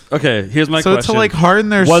 Okay, here's my So question. to like harden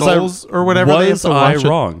their Was I- souls or whatever, they have was to I watch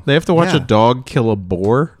wrong? They have to watch Yeah. a dog kill a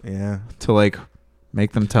boar Yeah. to like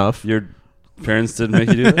make them tough. Your parents didn't make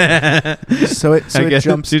you do that? So it I guess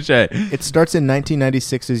jumps. touche. It starts in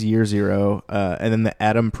 1996 is year 0, and then the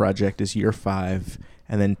Atom Project is year 5,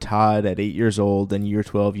 and then Todd at 8 years old, and year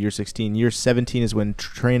 12, year 16. Year 17 is when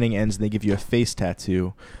training ends and they give you a face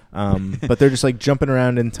tattoo. But they're just like jumping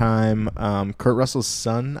around in time. Kurt Russell's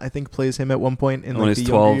son, I think, plays him at one point in When like he's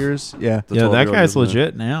the 12. younger years. Yeah. The Yeah, that 12-year-old, guy's isn't it?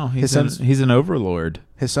 legit now. His son's- He's an overlord.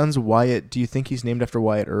 His son's Wyatt. Do you think he's named after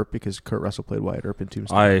Wyatt Earp because Kurt Russell played Wyatt Earp in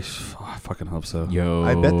Tombstone? I fucking hope so. Yo,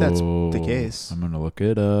 I bet that's the case. I'm gonna look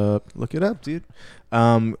it up. Look it up, dude.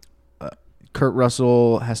 Kurt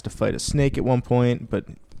Russell has to fight a snake at one point, but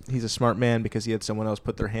he's a smart man because he had someone else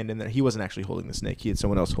put their hand in there. He wasn't actually holding the snake. He had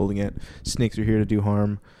someone else holding it. Snakes are here to do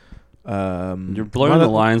harm. You're blurring the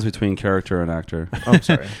lines between character and actor. Oh, I'm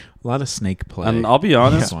sorry. A lot of snake play. And I'll be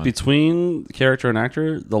honest, Yeah. between character and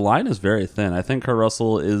actor, the line is very thin. I think Kurt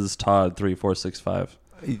Russell is Todd 3465.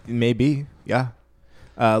 Maybe, yeah.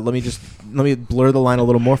 Let me blur the line a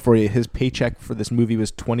little more for you. His paycheck for this movie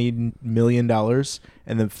was $20 million,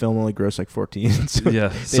 and the film only grossed like 14. So Yeah,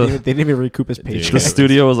 they didn't even recoup his paycheck. the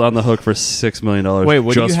studio was on the hook for $6 million. Wait,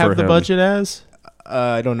 what do you just have for the him. budget as?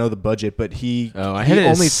 I don't know the budget, but he. I he had it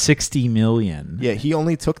only. as 60 million. Yeah, he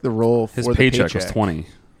only took the role for His the paycheck was 20.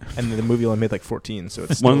 and the movie only made like 14. So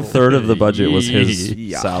it's One still, third of the budget was his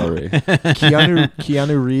Yeah. salary.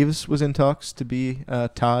 Keanu Reeves was in talks to be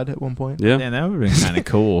Todd at one point. Yeah, Man, that would have been kind of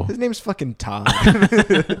cool. His name's fucking Todd.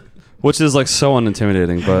 which is like so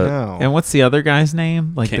unintimidating. But No. And what's the other guy's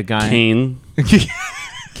name? Like the guy. Kane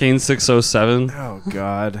 607. Oh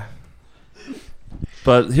God.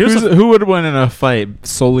 But here's Who would win in a fight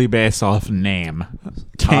solely based off name?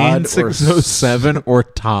 Kane Todd or 607 or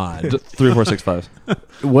Todd? 3465.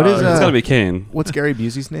 What is? It's got to be Kane. What's Gary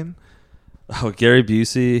Busey's name? Oh, Gary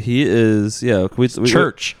Busey. He is. Yeah,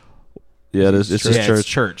 Church. Yeah, it is. It's just Yeah, church. it's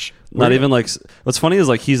church. Not even like. What's funny is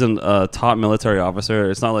like he's a top military officer.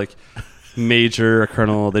 It's not like major or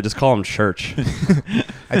colonel. They just call him Church.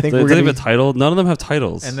 I think They we're don't have gonna a title. None of them have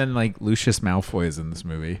titles. And then like Lucius Malfoy is in this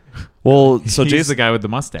movie. well, so He's Jason the guy with the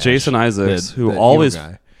mustache. Jason Isaacs, The who evil always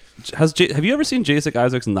guy. have you ever seen Jason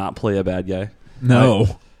Isaacs not play a bad guy?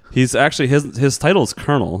 No. He's actually his title is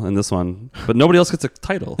Colonel in this one, but nobody else gets a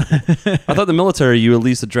title. I thought the military you at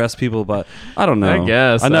least address people, but I don't know. I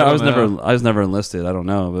guess. I know. I don't I was never enlisted. I don't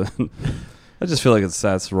know, but I just feel like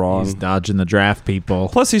that's wrong. He's dodging the draft people.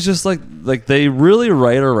 Plus, he's just like they really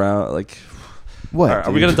write around like. What?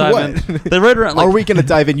 Are we dude? gonna dive What? in? They write around. Like, Are we gonna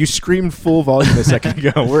dive in? You screamed full volume a second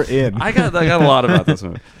ago. We're in. I got a lot about this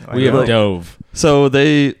movie. We have Like, dove. So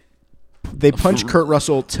they punch Kurt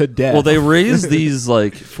Russell to death. well they raise these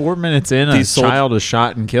like 4 minutes in, a These sol- child is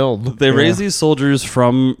shot and killed. they raise Yeah. these soldiers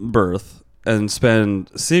from birth and spend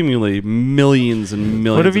seemingly millions and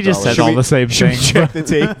millions. What if you of just dollars. said all the same Should we thing? check the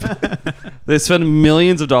tape? They spend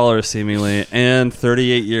millions of dollars seemingly and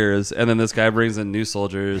 38 years, and then this guy brings in new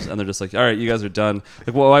soldiers, and they're just like, "All right, you guys are done."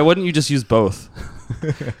 Like, well, why wouldn't you just use both?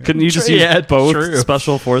 Couldn't you just use Yeah, both true.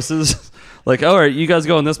 special forces? Like, all right, you guys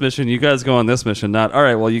go on this mission, you guys go on this mission. Not all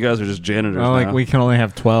right. Well, you guys are just janitors. Well, like now. we can only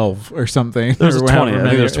have 12 or something. There's Or 20. however I think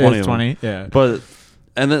many- there's 20 it's of them. 20. Yeah. But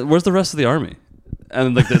and then where's the rest of the army?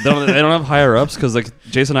 And like they don't have higher ups because like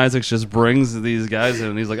Jason Isaacs just brings these guys in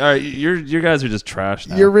and he's like, all right, your guys are just trash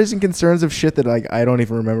now. You're raising concerns of shit that like I don't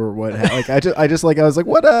even remember what. Like I was like,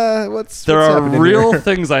 what's there what's are happening real here?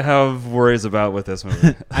 things I have worries about with this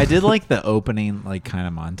movie. I did like the opening, like kind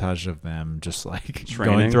of montage of them just like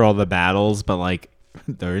Training. going through all the battles, but like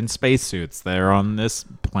they're in spacesuits. They're on this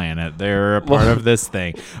planet. They're a part of this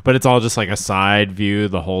thing, but it's all just like a side view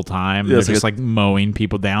the whole time. Yeah, They're it's like just like mowing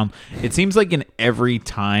people down. It seems like in every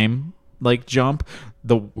time like jump,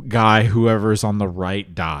 the guy whoever's on the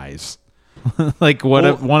right dies. Like one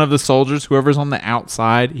of the soldiers, whoever's on the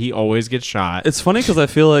outside, he always gets shot. It's funny because I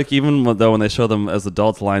feel like even though when they show them as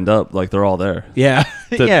adults lined up, like they're all there. Yeah,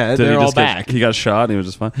 yeah, Did he they're all just get- back. He got shot and he was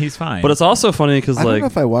just fine. He's fine. But it's also funny because I don't like know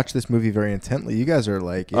if I watched this movie very intently. You guys are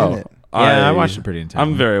like in it. yeah, I watched it pretty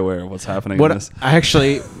intently. I'm very aware of what's happening What in this. I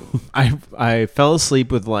actually, I fell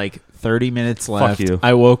asleep with like 30 minutes left. you.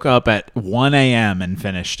 I woke up at 1 a.m. and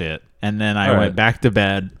finished it, and then I All right. went back to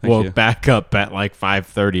bed. Thank woke you. back up at like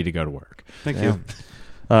 5:30 to go to work. Thank Yeah. you.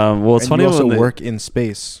 Well, it's And funny you also when they, work in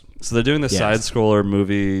space. So they're doing the Yes. side scroller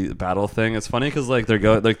movie battle thing. It's funny because like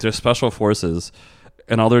they're special forces,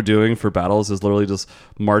 and all they're doing for battles is literally just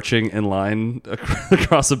marching in line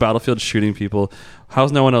across the battlefield, shooting people.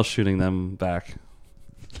 How's no one else shooting them back?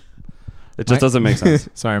 It just doesn't make sense.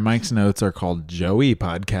 Sorry, Mike's notes are called Joey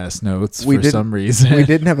podcast notes We for didn't- some reason. We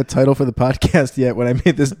didn't have a title for the podcast yet when I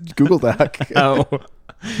made this Google Doc. Oh,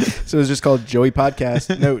 So it's just called Joey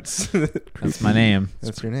Podcast Notes. that's my name.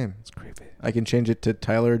 That's your name. It's creepy. I can change it to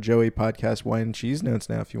Tyler Joey Podcast Wine and Cheese Notes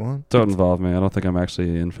now if you want. Don't involve me. I don't think I'm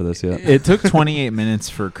actually in for this yet. It took 28 minutes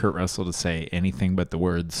for Kurt Russell to say anything but the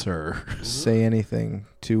word "sir." Say anything.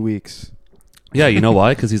 2 weeks. Yeah, you know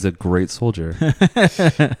why? Because he's a great soldier.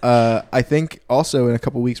 I think also in a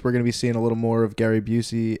couple weeks we're going to be seeing a little more of Gary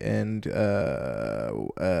Busey and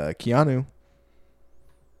Keanu.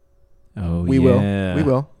 Oh, We yeah.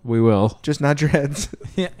 will. We will. Just nod your heads.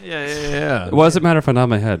 Yeah. Why does it matter if I nod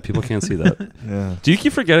my head? People can't see that. Yeah. Do you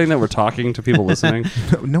keep forgetting that we're talking to people listening?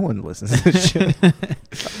 No one listens to this shit.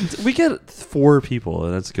 We get 4 people,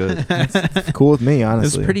 and that's good. Cool with me, It's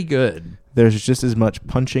honestly. pretty good. There's just as much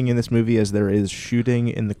punching in this movie as there is shooting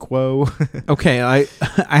in the Quo. Okay, I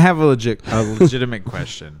have a legitimate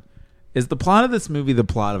question. Is the plot of this movie the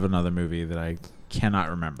plot of another movie that I cannot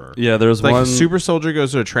remember? Yeah, there's Like one. a super soldier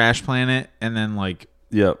goes to a trash planet and then like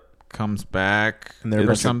Yep. comes back And they're a or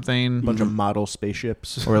bunch of- something, bunch of model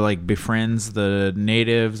spaceships. or like befriends the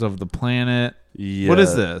natives of the planet. Yeah. What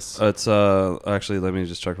is this? It's actually, let me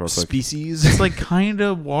just check real quick. Species. It's like kind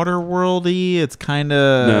of water worldy. It's kind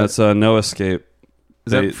of No, it's No Escape.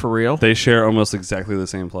 is that for real? They share almost exactly the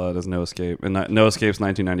same plot as No Escape, and No Escape's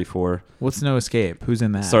 1994. What's No Escape? Who's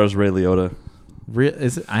in that? Stars Ray Liotta.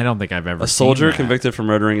 Is it? I don't think I've ever. A soldier seen that. convicted for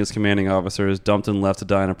murdering his commanding officer is dumped and left to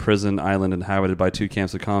die on a prison island inhabited by 2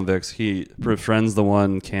 camps of convicts. He befriends the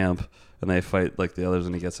one camp, and they fight like the others,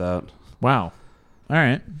 and he gets out. Wow. All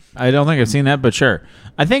right. I don't think I've seen that, but sure.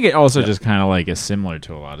 I think it also just kind of like is similar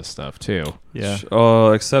to a lot of stuff too. Yeah.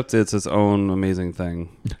 Oh, except it's its own amazing thing.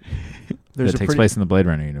 It takes place in the Blade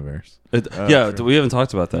Runner universe. Yeah, sure. we haven't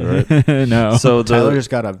talked about that, right? No. So Tyler the just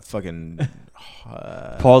got a fucking.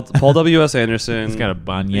 Paul W.S. Anderson. He's got a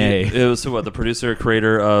beignet. It was the producer,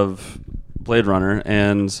 creator of Blade Runner,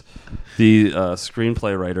 and the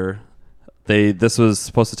screenplay writer. This was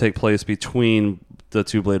supposed to take place between the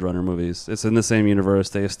 2 Blade Runner movies. It's in the same universe.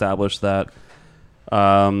 They established that,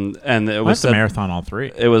 and it was a marathon all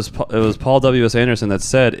 3. It was Paul W.S. Anderson that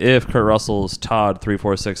said if Kurt Russell's Todd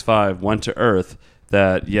 3465 went to Earth,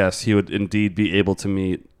 that yes, he would indeed be able to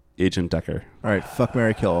meet Agent Decker. All right. Fuck,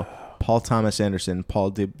 Mary kill. Paul Thomas Anderson. Paul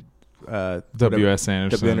W.S.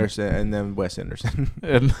 Anderson. W. Anderson. And then Wes Anderson.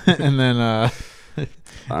 and then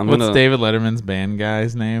what's David Letterman's band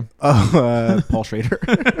guy's name? Oh, Paul Schrader.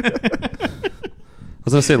 I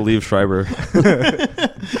was gonna say Liev Schreiber.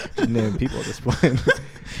 Name people at this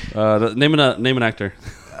point. Name an actor.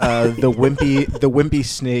 The wimpy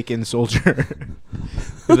snake and soldier.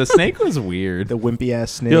 The snake was weird. The wimpy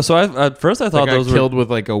ass snake. So at first I thought Got those killed were with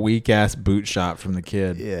like a weak ass boot shot from the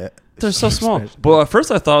kid. Yeah. they're so small. Well, at first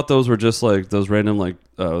I thought those were just like those random like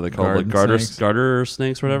they call it like garter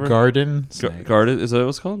snakes or whatever. Garden snake. Garden is that what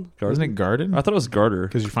it's called? Garden? Isn't it garden? I thought it was garter.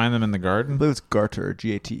 Because you find them in the I garden. believe it's garter,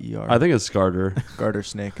 Gater. I think it's garter. garter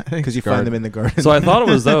snake. think Because you it's find them in the garden. So I thought it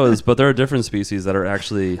was those, but there are different species that are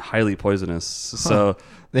actually highly poisonous. So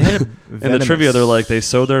They had in the trivia, they're like they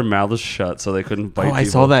sewed their mouths shut so they couldn't bite. Oh, I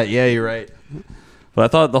people. saw that. Yeah, you're right. But I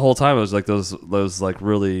thought the whole time it was like those like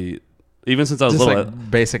really. Even since I was Just little,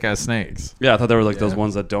 like basic ass snakes. yeah, I thought they were like those Yeah.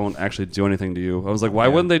 ones that don't actually do anything to you. I was like, why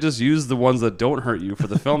wouldn't they just use the ones that don't hurt you for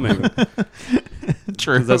the filming?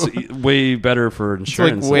 True. 'Cause that's way better for It's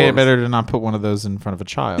like insurance. way better to not put one of those in front of a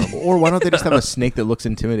child. Or why don't they just have a snake that looks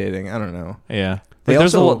intimidating? I don't know. Yeah. They Like,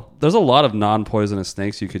 also there's a lot of non-poisonous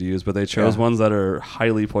snakes you could use, but they chose Yeah. ones that are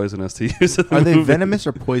highly poisonous to use. In the are they movie. venomous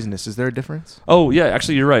or poisonous? Is there a difference? Oh yeah,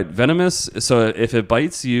 actually you're right. Venomous. So if it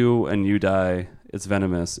bites you and you die, it's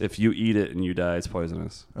venomous. If you eat it and you die, it's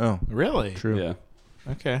poisonous. Oh, Really? true. Yeah,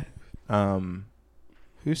 Okay.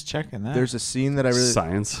 Who's checking that? There's a scene that I really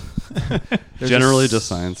science. there's Generally, a just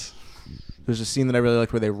science. There's a scene that I really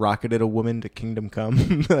liked where they rocketed a woman to Kingdom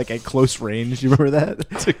Come, like at close range. You remember that?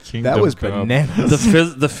 That was bananas.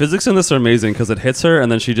 The physics in this are amazing because it hits her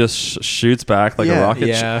and then she just shoots back like a Yeah. rocket.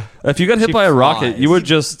 Yeah. If you got hit She by a rocket, flies. you would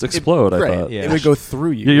just explode. I Right. thought. Yeah. It would go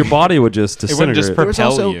through you. Your body would just It disintegrate. would just There was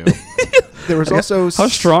propel also- you. There was also How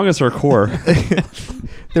strong is her core?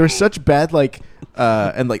 there was such bad like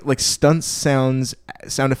and like stunt sound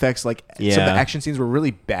effects. Like some of the Yeah. action scenes were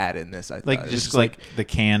really bad in this. I thought. Like It was just like the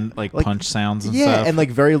can like punch sounds and yeah, stuff. and like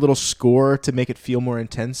very little score to make it feel more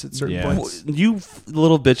intense at certain Yeah. points. You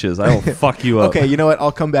little bitches! I will fuck you up. Okay, you know what?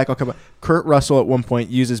 I'll come back. Kurt Russell at one point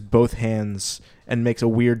uses both hands and makes a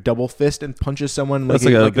weird double fist and punches someone. That's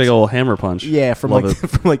like a big it's- old hammer punch. Yeah, from Love like it.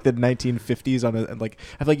 from like the 1950s on a like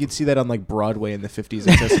I feel like you'd see that on like Broadway in the 50s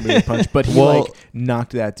in Sesame Punch, but he Well- like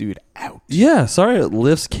knocked that dude out. Yeah, sorry, it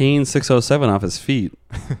lifts Kane 607 off his feet.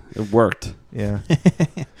 It worked. Yeah.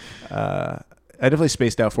 I definitely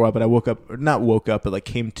spaced out for a while, but I not woke up, but like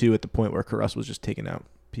came to at the point where Kurt Russell was just taking out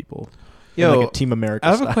people. in, Yo, like a Team America I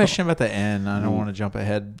have style. a question about the end. I don't want to jump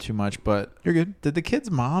ahead too much, but You're good. did the kid's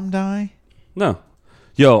mom die? No.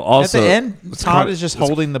 Yo, also At the end, it's Todd con- is just it's-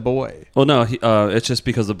 holding the boy. Well, no, it's just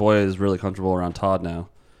because the boy is really comfortable around Todd now.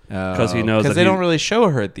 'Cause he knows Because that they he- don't really show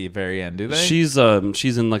her at the very end, do they? She's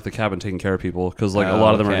in like the cabin taking care of people because like a Oh,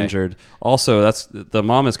 lot of them are okay. injured. Also, that's the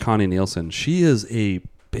mom is Connie Nielsen. She is a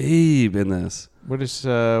babe in this. what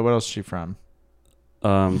else is she from?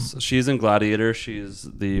 She's in Gladiator. She's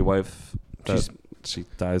the wife that she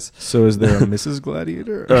dies. So is there a Mrs.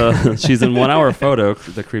 Gladiator? She's in 1 Hour Photo,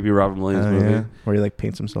 the creepy Robin Williams movie. Yeah. Where he like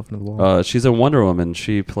paints himself into the wall. She's in Wonder Woman.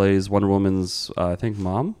 She plays Wonder Woman's, I think,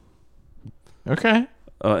 mom. Okay.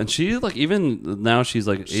 And she like even now she's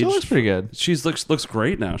like She looks pretty good. She's looks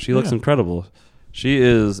great now. She looks Yeah. incredible. She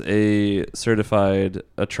is a certified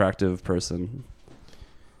attractive person.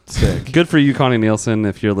 Sick. Good for you, Connie Nielsen.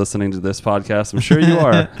 If you're listening to this podcast, I'm sure you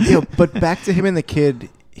are. But back to him and the kid,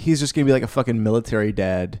 he's just gonna be like a fucking military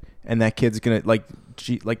dad, and that kid's gonna like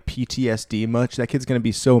PTSD much. That kid's gonna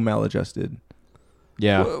be so maladjusted.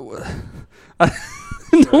 Yeah.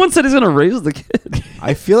 No one said he's gonna raise the kid.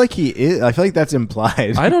 I feel like he is. I feel like that's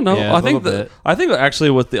implied. I don't know. Yeah, I think a little bit. I think actually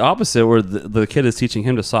with the opposite, where the kid is teaching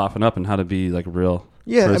him to soften up and how to be like a real.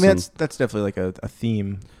 Yeah, person. I mean that's definitely like a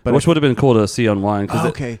theme. But Which would have been cool to see on Whine. Because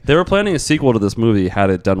okay. they were planning a sequel to this movie had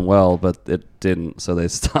it done well, but it didn't, so they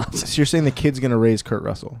stopped. So you're saying the kid's gonna raise Kurt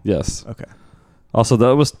Russell? Yes. Okay. Also,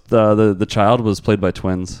 that was the child was played by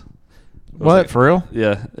twins. It was What, like- for real?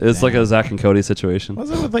 Yeah, it's like a Zach and Cody situation. What's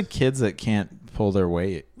it with like kids that can't pull their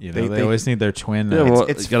weight? You know, They- they always need their twin. Yeah, well,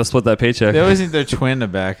 it's- you got to split that paycheck. they always need their twin to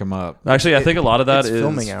back them up. Actually, I think a lot of that It's is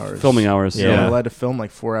filming hours. Filming hours. You're Yeah. only allowed to film like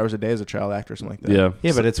 4 hours a day as a child actor or something like that. Yeah.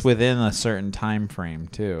 Yeah, but it's within a certain time frame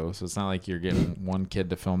too. So it's not like you're getting one kid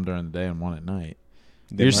to film during the day and one at night.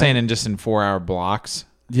 They You're might. saying in just in 4 hour blocks.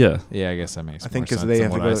 Yeah. Yeah, I guess that makes. I think because because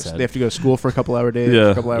they have to go to school for a couple hour days.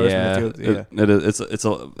 Yeah. A couple hours. Yeah. And they have to go- It is. It's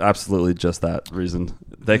absolutely just that reason.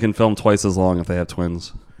 They can film twice as long if they have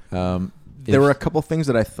twins. There were a couple things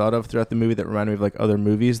that I thought of throughout the movie that reminded me of like other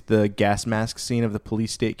movies. The gas mask scene of the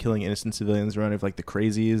police state killing innocent civilians reminded me of like the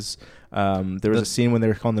Crazies. There was a scene when they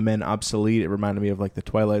were calling the men obsolete. It reminded me of like the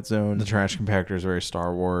Twilight Zone. the trash compactor is very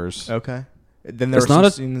Star Wars. Okay. Then there It's were some not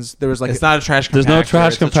a- scenes. There was like It's not a trash compactor. There's no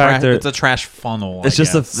trash it's compactor. it's a trash funnel. It's I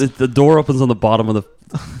just guess. the door opens on the bottom of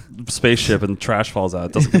the spaceship and trash falls out.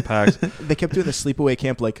 It doesn't compact. they kept doing the sleepaway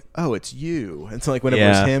camp like, oh, it's you. And so like whenever it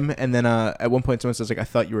Yeah. was him, and then at one point someone says like, I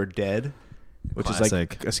thought you were dead, which is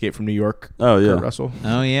Classic. like Escape from New York. Oh, yeah. Kurt Russell.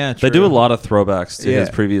 Oh yeah, They do a lot of throwbacks to Yeah.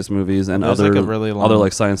 his previous movies and There's other like a really long- other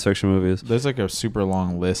like science fiction movies. There's like a super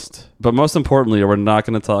long list. But most importantly, we're not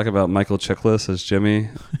going to talk about Michael Chiklis as Jimmy,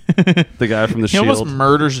 the guy from The He Shield. almost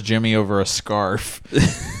murders Jimmy over a scarf.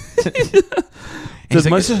 Does He's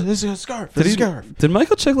like, Mi- this is a scarf. Did, This is he- a scarf. did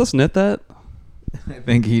Michael Chiklis knit that? I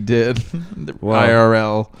think he did. Wow.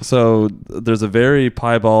 IRL. So there's a very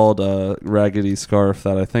piebald, raggedy scarf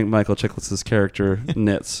that I think Michael Chiklis' character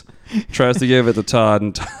knits. Tries to give it to Todd,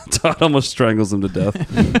 and Todd almost strangles him to death.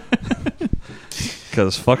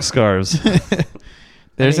 Because fuck scarves.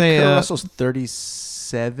 There's Kurt a Russell's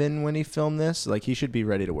 37 when he filmed this. Like he should be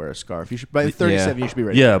ready to wear a scarf. You should by 37. You should be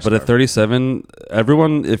ready. to Yeah, wear a but at scarf. 37,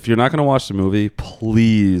 everyone, if you're not going to watch the movie,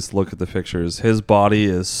 please look at the pictures. His body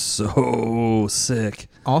is so sick.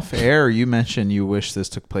 off air. You mentioned you wish this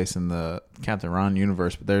took place in the Captain Ron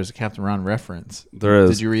universe, but there's a Captain Ron reference. There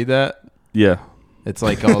is. Did you read that? Yeah. It's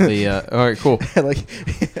like all the. All right, cool. like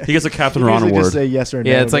He gets a Captain you Ron usually award. Just say yes or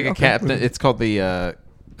no. Yeah, it's like a okay. captain. It's called the.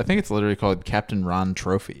 I think it's literally called Captain Ron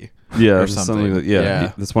Trophy. Yeah, or it's something. like, yeah,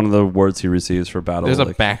 Yeah. that's one of the awards he receives for battle. There's a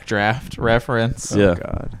like- backdraft reference. Oh, Yeah.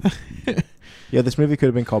 God. Yeah, this movie could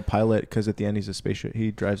have been called Pilot because at the end he's a spaceship.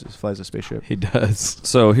 He flies a spaceship. He does.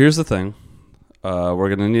 So here's the thing. We're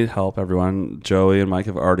going to need help, everyone. Joey and Mike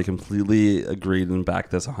have already completely agreed and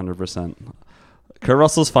backed this 100%. Kurt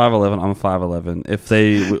Russell's 5'11", I'm 5'11". If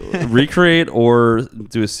they recreate or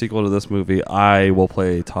do a sequel to this movie, I will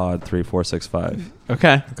play Todd 3465.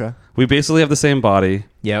 Okay. Okay. We basically have the same body.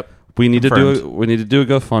 Yep. We need Confirmed. to do a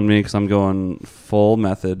GoFundMe because I'm going full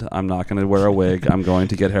method. I'm not going to wear a wig. I'm going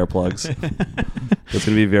to get hair plugs. It's going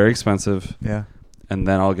to be very expensive, Yeah, and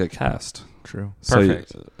then I'll get cast. true.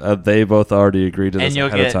 Perfect. So they both already agreed to this And you'll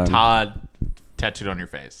ahead of get time. Todd tattooed on your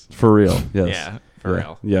face. For real, yes. Yeah, for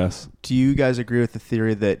real. Yes. Do you guys agree with the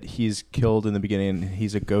theory that he's killed in the beginning and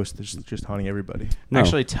he's a ghost that's just haunting everybody? No.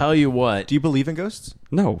 Actually, tell you what. Do you believe in ghosts?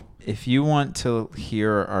 No. If you want to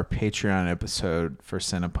hear our Patreon episode for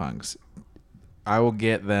Cinepunks, I will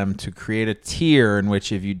get them to create a tier in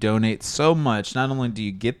which if you donate so much, not only do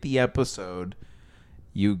you get the episode,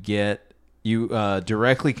 you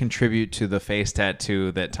directly contribute to the face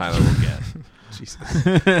tattoo that Tyler will get. Jesus.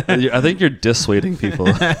 I think you're dissuading people.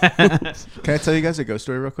 Can I tell you guys a ghost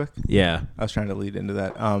story real quick? Yeah. I was trying to lead into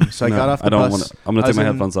that. So I No, got off the I don't bus. want to. I'm going to take my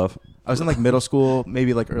headphones off. I was in like middle school,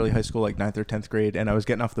 maybe like early high school, like 9th or 10th grade, and I was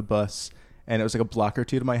getting off the bus, and it was like a block or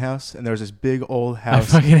two to my house, and there was this big old I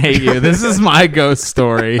house. fucking hate you. This is my ghost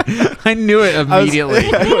story. I knew it immediately.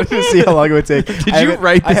 I wanted to see how long it would take. Did you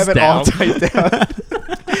write I this have it all down? typed down.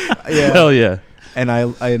 Yeah. Hell yeah.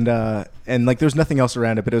 And like there's nothing else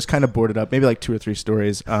around it, but it was kind of boarded up, maybe like 2 or 3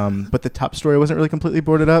 stories. But the top story wasn't really completely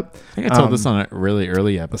boarded up. I think I told this on a really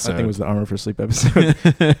early episode. I think it was the Armor for Sleep episode.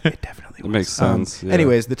 It definitely It makes sense. Yeah.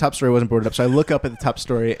 Anyways, the top story wasn't boarded up, so I look up at the top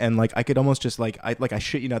story, and like I could almost just I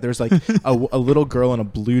shit you not, there was like a little girl in a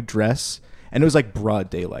blue dress, and it was like broad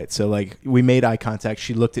daylight. So like we made eye contact.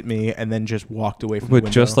 She looked at me and then just walked away from the But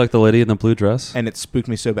window. just like the lady in the blue dress? And it spooked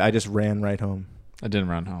me so bad. I just ran right home. I didn't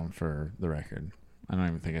run home for the record. I don't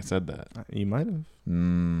even think I said that. You might have.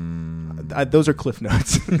 Mm. Those are cliff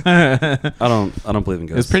notes. It I don't believe in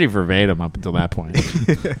ghosts. was pretty verbatim up until that point.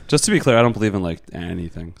 Just to be clear, I don't believe in like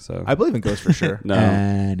anything. So I believe in ghosts for sure. no.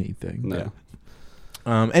 Anything. No.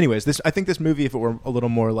 Anyways, I think this movie, if it were a little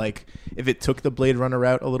more like, if it took the Blade Runner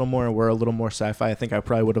route a little more and were a little more sci-fi, I think I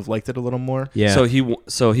probably would have liked it a little more. Yeah. So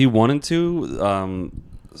he wanted to.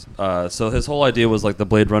 So his whole idea was like the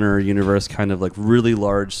Blade Runner universe, kind of like really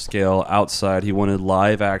large scale outside. He wanted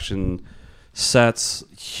live action sets,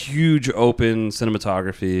 huge open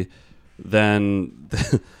cinematography. Then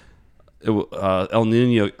El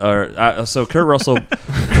Nino. So Kurt Russell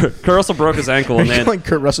broke his ankle, Are and you then calling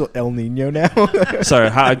Kurt Russell El Nino now? sorry,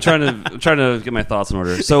 I'm trying to get my thoughts in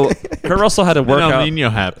order. So Kurt Russell had to work El out. Nino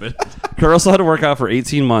happened. Kurt Russell had to work out for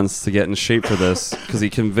 18 months to get in shape for this because he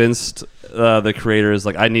convinced the creators,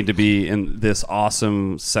 like, I need to be in this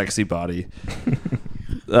awesome, sexy body.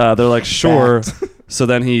 They're like, sure. So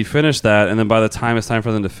then he finished that, and then by the time it's time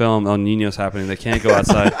for them to film, El Nino's happening. They can't go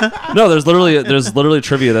outside. No, there's literally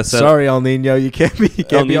trivia that said, Sorry, El Nino, you can't be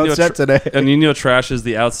on set today. El Nino trashes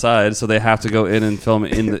the outside, so they have to go in and film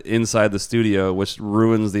inside the studio, which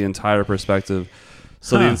ruins the entire perspective.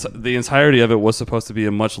 So the entirety of it was supposed to be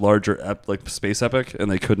a much larger like space epic, and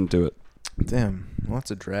they couldn't do it. Damn, well, that's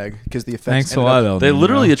a drag because the effects. Thanks a lot, El They Nino.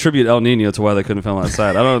 literally attribute El Nino to why they couldn't film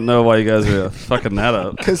outside. I don't know why you guys are fucking that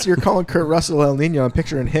up. Because you're calling Kurt Russell El Nino, I'm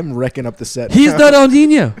picturing him wrecking up the set. He's not El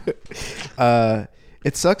Nino.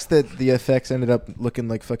 It sucks that the effects ended up looking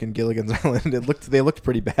like fucking Gilligan's Island. They looked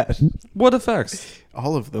pretty bad. What effects?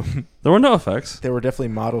 All of them. There were no effects. There were definitely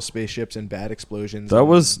model spaceships and bad explosions. That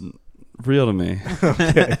was real to me.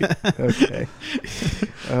 Okay.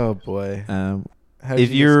 Oh boy.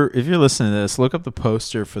 If you're listening to this, look up the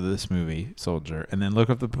poster for this movie, Soldier, and then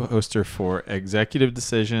look up the poster for Executive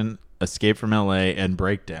Decision, Escape from L.A., and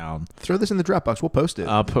Breakdown. throw this in the Dropbox, we'll post it.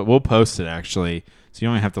 We'll post it actually, so you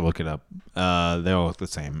don't even have to look it up. They all look the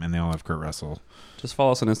same, and they all have Kurt Russell. Just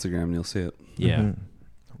follow us on Instagram and you'll see it. Yeah. Mhm.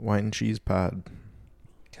 Wine Cheese Pod.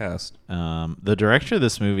 Cast. The director of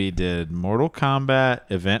this movie did Mortal Kombat,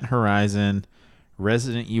 Event Horizon,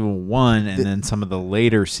 Resident Evil 1, and then some of the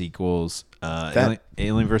later sequels,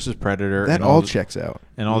 Alien vs. Predator. That and all the- checks out.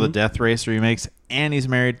 and all the Death Race remakes, and he's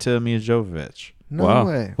married to Mia Jovovich. No Wow.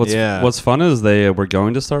 way. What's fun is they were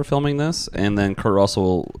going to start filming this, and then Kurt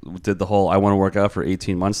Russell did the whole I want to work out for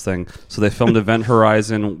 18 months thing. So they filmed Event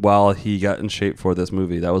Horizon while he got in shape for this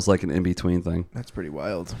movie. That was like an in-between thing. That's pretty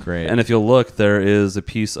wild. Great. And if you'll look, there is a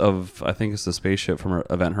piece of, I think it's the spaceship from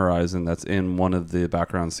Event Horizon that's in one of the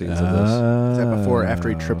background scenes of this. Is that before or after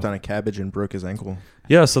he tripped on a cabbage and broke his ankle?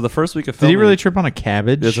 Yeah, so the first week of Did filming... he really trip on a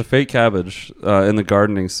cabbage? There's a fake cabbage in the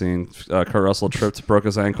gardening scene. Kurt Russell tripped, broke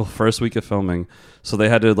his ankle first week of filming. So they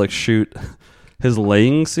had to like shoot his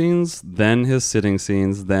laying scenes, then his sitting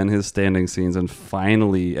scenes, then his standing scenes, and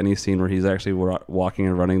finally any scene where he's actually walking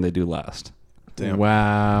and running, they do last. Damn.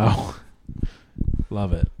 Wow.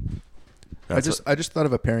 Love it. I just thought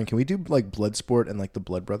of a pairing. Can we do like Bloodsport and like the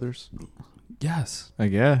Blood Brothers? Yes.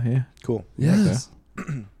 Like, yeah. Cool. Yes.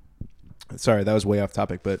 Sorry, that was way off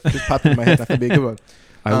topic, but just popped in my head. That could be a good one.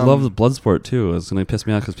 I love the Bloodsport too. It's going to piss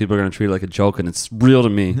me off because people are going to treat it like a joke, and it's real to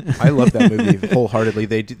me. I love that movie wholeheartedly.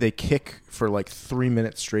 They kick for like 3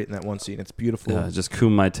 minutes straight in that one scene. It's beautiful. Yeah, just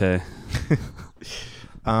kumite.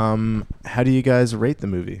 How do you guys rate the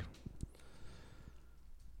movie?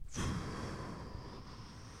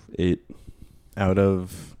 8 Out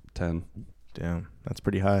of 10. Damn, that's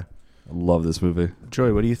pretty high. I love this movie.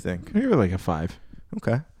 Joy, what do you think? Maybe like a 5.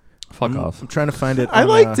 Okay. Fuck off. I'm trying to find it. I on,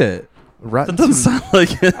 liked it. Rotten, That doesn't sound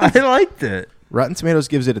like it. I liked it. Rotten Tomatoes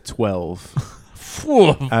gives it a 12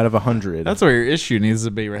 out of 100. That's where your issue needs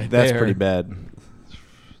to be right there. That's pretty bad.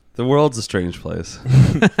 The world's a strange place.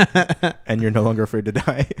 And you're no longer afraid to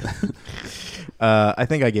die. I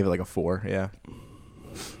think I gave it like a 4. Yeah.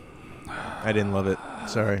 I didn't love it.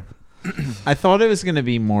 Sorry. I thought it was going to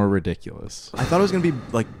be more ridiculous. I thought it was going to be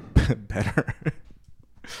like better.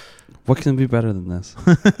 What can be better than this?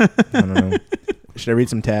 I don't know. Should I read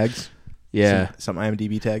some tags? Yeah. Some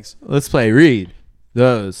IMDb tags? Let's play read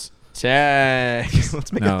those tags.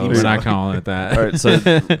 Let's make No, a theme we're song. not calling it that. All right, so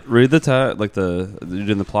read the tag, like you're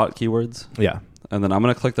doing the plot keywords, Yeah. and then I'm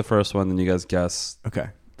going to click the first one, and you guys guess Okay.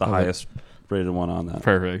 the Okay. highest rated one on that.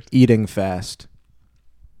 Perfect. Eating fast.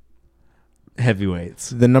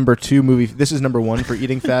 Heavyweights. The number 2 movie. This is number 1 for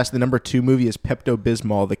Eating Fast. The number 2 movie is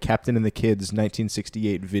Pepto-Bismol, The Captain and the Kids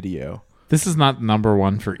 1968 video. This is not number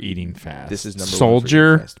 1 for eating fast. This is number 1 for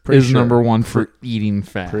Soldier eating fast. Pretty is sure. number 1 for eating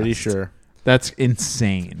fast. Pretty sure. That's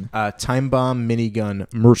insane. Time bomb,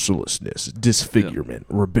 minigun, mercilessness, disfigurement,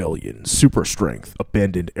 rebellion, super strength,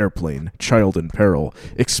 abandoned airplane, child in peril,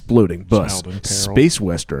 exploding bus, Child in peril. space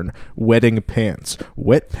western, wedding pants,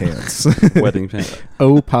 wet pants, Wedding pant.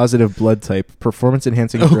 O positive blood type, performance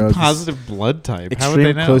enhancing Oh, drugs, positive blood type. How would they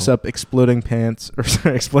extreme know? close up, exploding pants, or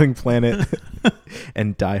sorry, exploding planet,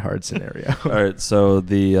 and Die Hard scenario. All right, so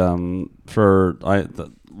the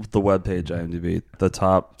web page IMDb, the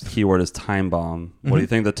top keyword is time bomb. What do you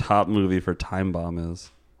think the top movie for time bomb is?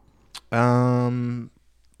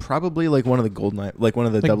 Probably like one of the Goldeneye, like one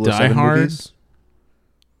of the Like 007 Die Hard? movies.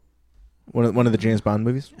 One of the James Bond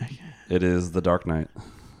movies. It is The Dark Knight.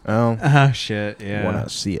 Oh, Oh shit! Yeah. wanna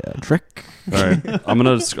see a trick? All right, I'm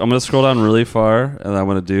gonna scroll down really far, and I'm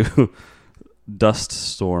gonna do Dust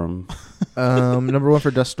Storm. Number 1 for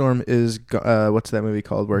Dust Storm is what's that movie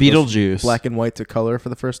called? Where it goes Beetlejuice. black and white to color for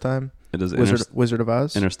the first time. It is Wizard of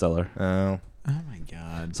Oz. Interstellar. Oh, Oh my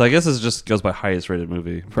god. So I guess it just goes by highest rated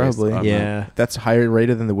movie. based Probably. on Yeah. that's higher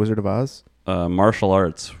rated than the Wizard of Oz. that. Martial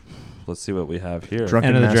arts. Let's see what we have here.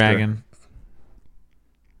 Drunken End of the Master. Dragon.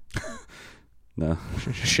 No.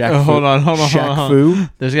 Shaq Oh, Fu. hold on. Shaq Fu.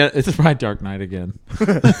 It's probably Dark Knight again.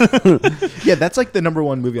 Yeah, that's like the number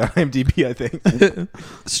 1 movie on IMDb, I think.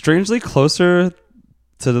 Strangely closer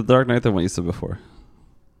to The Dark Knight than what you said before.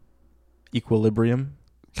 Equilibrium.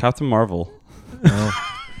 Captain Marvel. Oh.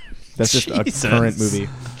 That's just a Jesus. current movie.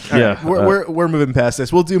 All Yeah, right, we're moving past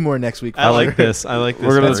this. We'll do more next week. I like this. I like this.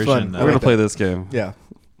 We're gonna- That's version, fun. though. We're gonna like play this game. Yeah.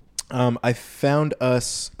 I found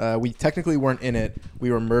us. We technically weren't in it. We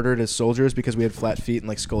were murdered as soldiers because we had flat feet and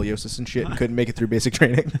like scoliosis and shit, and couldn't make it through basic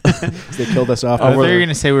training. So they killed us off. I thought you were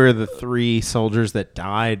gonna say we were the 3 soldiers that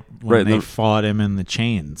died when Right, they the- fought him in the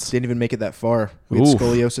chains. Didn't even make it that far. We had Oof.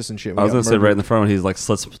 scoliosis and shit. We I was got gonna say right in murdered. the front when he's like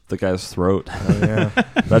slits the guy's throat. Oh, yeah.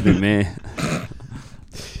 That'd be me.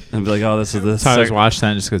 And be like, oh, this is the So I was watching that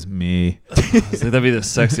and it just goes me. that'd be the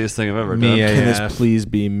sexiest thing I've ever Me, done. yeah. Can this please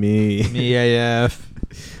be me? Me AF.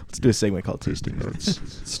 Let's do a segment called Tasty Notes.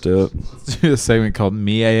 Let's do it. Let's do a segment called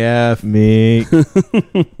Me AF. Me.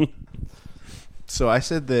 So I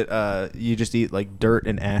said that you just eat like dirt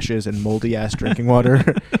and ashes and moldy ass drinking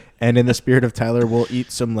water, and in the spirit of Tyler, we'll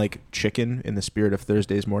eat some like chicken in the spirit of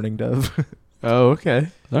Thursday's morning dove. Oh, okay.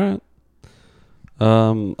 All right.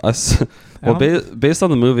 Based on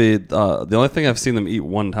the movie, the only thing I've seen them eat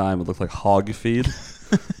one time, it looked like hog feed.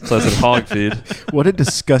 So I said hog feed. What a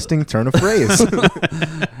disgusting turn of phrase.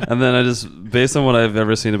 And then I just, based on what I've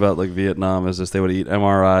ever seen about like Vietnam, is just they would eat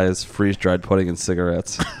MRIs, freeze dried pudding, and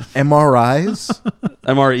cigarettes. MRIs?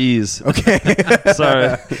 MREs. Okay.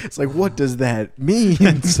 Sorry. It's like, what does that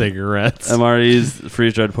mean? Cigarettes. MREs,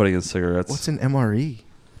 freeze dried pudding, and cigarettes. What's an MRE?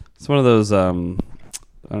 It's one of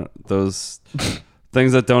those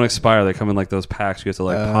things that don't expire. They come in like those packs you get to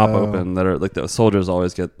like pop Oh. open. That are like the soldiers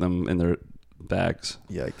always get them in their bags.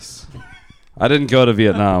 Yikes. I didn't go to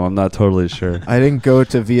Vietnam. I'm not totally sure. I didn't go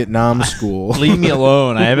to Vietnam school. Leave me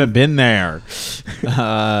alone. I haven't been there.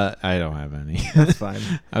 I don't have any. That's fine.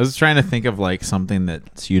 I was trying to think of like something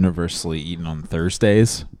that's universally eaten on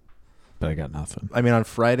Thursdays. but I got nothing. I mean, on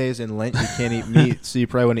Fridays in Lent, you can't eat meat, so you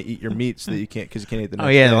probably want to eat your meat so that you can't, because you can't eat the next Oh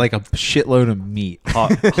yeah, day. like a shitload of meat,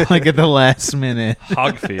 like at the last minute.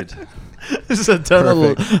 Hog feed. Just a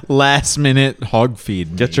ton Perfect. of last minute hog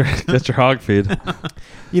feed. Get your hog feed.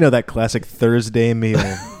 You know, that classic Thursday meal.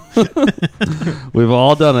 We've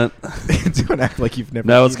all done it. Don't act like you've never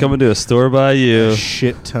Now it's eaten coming to a store by you. a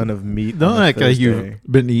shit ton of meat. Don't on a act like Thursday.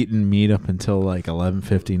 you've been eating meat up until like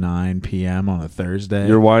 11:59 p.m. on a Thursday.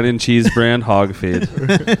 Your wine and cheese brand hog feed.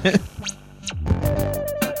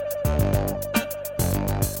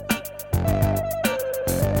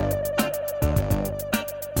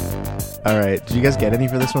 All right, did you guys get any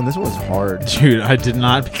for this one? This one was hard. Dude, I did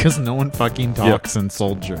not because no one fucking talks in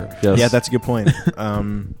Soldier. Yes. Yeah, that's a good point.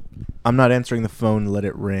 I'm not answering the phone. Let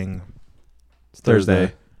it ring. It's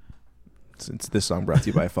Thursday. It's this song brought to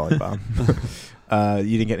you by Falling Bomb.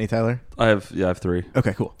 You didn't get any, Tyler? I have 3.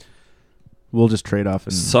 Okay, cool. We'll just trade off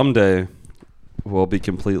and Someday we'll be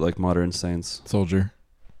complete like Modern Saints. Soldier.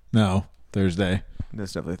 No, Thursday.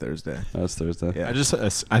 that's definitely Thursday. That's Thursday. Yeah.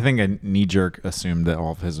 I think I knee jerk assumed that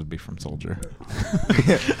all of his would be from Soldier.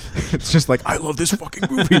 It's just like, I love this fucking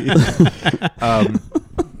movie.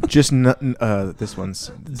 Just this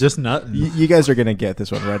one's. Just nut. You guys are gonna get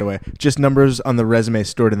this one right away. Just numbers on the resume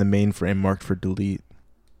stored in the mainframe marked for delete.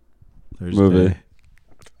 Movie.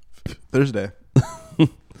 Thursday.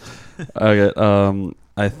 Okay.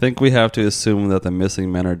 I think we have to assume that the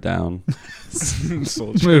missing men are down.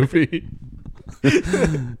 Movie.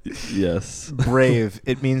 Yes. Brave.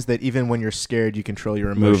 It means that even when you're scared, you control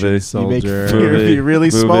your emotions. Movie. You make Soldier. fear Movie. be really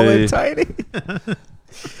small Movie. and tiny.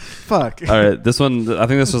 Fuck. All right. This one. I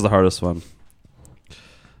think this was the hardest one.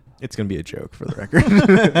 It's gonna be a joke for the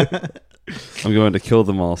record. I'm going to kill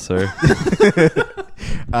them all, sir.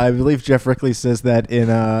 I believe Jeff Rickley says that in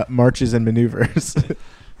Marches and Maneuvers.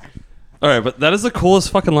 All right, but that is the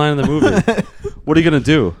coolest fucking line in the movie. What are you gonna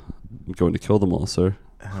do? I'm going to kill them all, sir.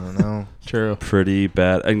 I don't know. True. Pretty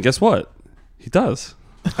bad. And guess what? He does.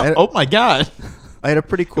 Oh my god. I had a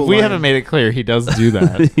pretty cool. If we line. haven't made it clear, he does do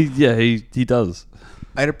that. Yeah, he does.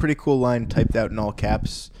 I had a pretty cool line typed out in all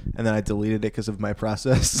caps, and then I deleted it because of my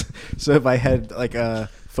process. So if I had like a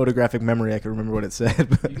photographic memory, I could remember what it said.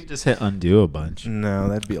 But You could just hit undo a bunch. no,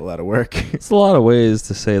 that'd be a lot of work. It's a lot of ways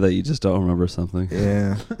to say that you just don't remember something.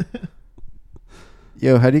 Yeah.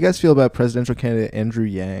 Yo, how do you guys feel about presidential candidate Andrew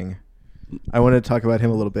Yang? I wanted to talk about him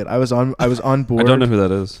a little bit. I was on board. I don't know who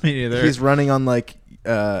that is. Me neither. He's running on like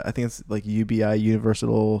I think it's like UBI,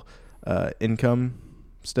 universal income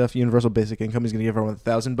stuff, universal basic income. He's going to give everyone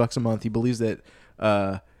 $1,000 a month. He believes that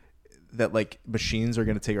that like machines are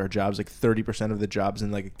going to take our jobs. Like 30% of the jobs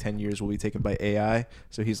in like 10 years will be taken by AI.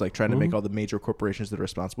 So he's like trying to make all the major corporations that are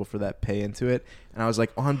responsible for that pay into it. And I was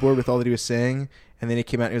like on board with all that he was saying. And then he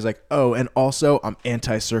came out and he was like, oh, and also I'm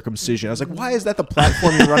anti-circumcision. I was like, why is that the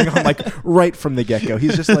platform you're running on? Like right from the get-go.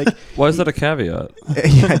 He's just like, Why is that a caveat?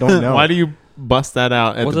 yeah, I don't know. Why do you bust that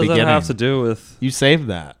out at What the does beginning? that have to do with? You saved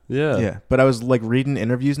that. Yeah. Yeah, but I was like reading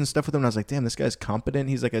interviews and stuff with him, and I was like, damn, this guy's competent.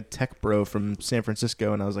 He's like a tech bro from San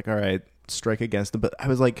Francisco, and I was like, all right, strike against him. But I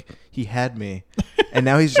was like, he had me, and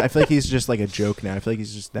now I feel like he's just like a joke now. I feel like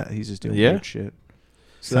he's just doing Yeah. weird shit.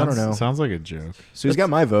 So I don't know. Sounds like a joke. So he's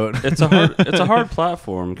got my vote. It's a hard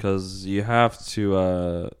platform because you have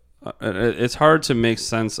to. It's hard to make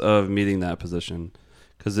sense of meeting that position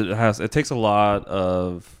because it takes a lot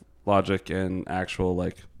of logic and actual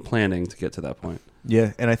like planning to get to that point.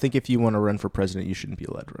 Yeah, and I think if you want to run for president, you shouldn't be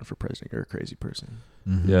allowed to run for president. You're a crazy person.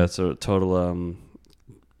 Mm-hmm. Yeah, it's a total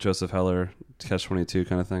Joseph Heller Catch-22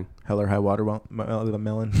 kind of thing. Hell or high water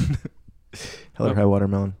melon. Hell or high water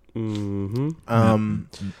melon. Mm-hmm.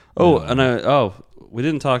 We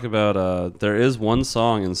didn't talk about. There is one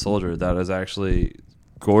song in Soldier that is actually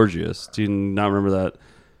gorgeous. Do you not remember that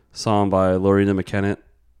song by Lorena McKennitt?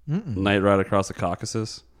 Night Ride Across the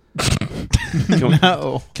Caucasus.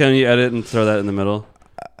 No. Can you edit and throw that in the middle?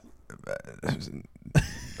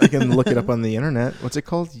 I can look it up on the internet. What's it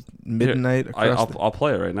called? Midnight across. I'll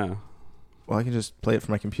play it right now. Well, I can just play it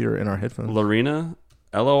from my computer in our headphones. Lorena,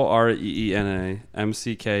 Loreena,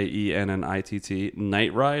 McKennitt,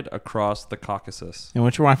 Night Ride Across the Caucasus. And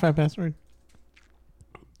what's your Wi-Fi password?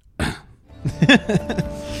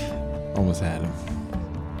 Almost had him.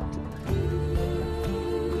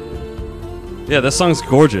 Yeah, this song's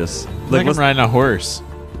gorgeous. Like I'm riding a horse.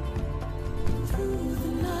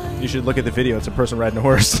 You should look at the video. It's a person riding a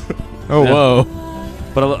horse. Oh, Yeah. whoa.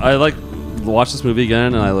 But I like watched this movie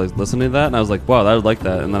again, and I like listened to that, and I was like, wow, I would like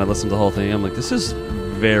that. And then I listened to the whole thing. I'm like, this is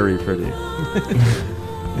very pretty.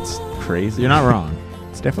 It's crazy. You're not wrong.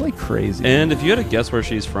 It's definitely crazy. And if you had to guess where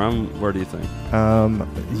she's from, where do you think?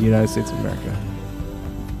 The United States of America.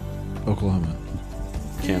 Oklahoma.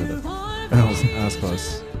 Canada. I was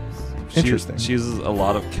close. Interesting. She uses a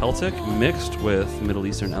lot of Celtic mixed with Middle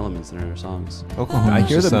Eastern elements in her songs. Oklahoma. I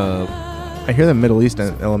hear I hear the Middle East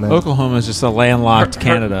element. Oklahoma is just a landlocked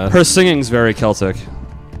Canada. Her singing's very Celtic.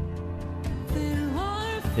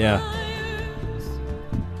 Yeah.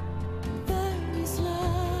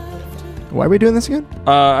 Why are we doing this again?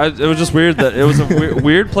 It was just weird that it was a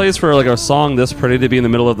weird place for like a song this pretty to be in the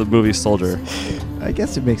middle of the movie Soldier. I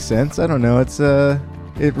guess it makes sense. I don't know. It's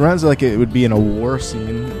it reminds me like it would be in a war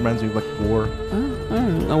scene. It reminds me of like war.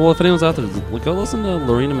 Well, if anyone's out there, go listen to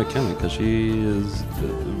Lorena McKenna because she is a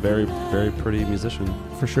very, very pretty musician.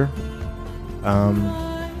 For sure.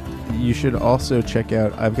 You should also check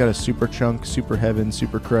out, I've got a Super Chunk, Super Heaven,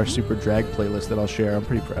 Super Crush, Super Drag playlist that I'll share. I'm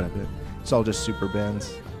pretty proud of it. It's all just super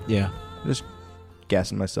bands. Yeah. Just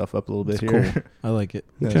gassing myself up a little bit It's here. cool. I like it.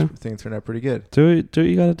 I think it turned out pretty good. Do what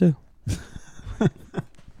you gotta do.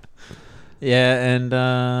 Yeah, and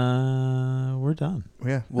we're done.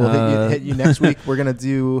 Yeah. We'll hit you next week. We're going to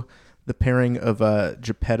do the pairing of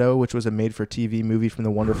Geppetto, which was a made-for-TV movie from the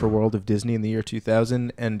wonderful world of Disney in the year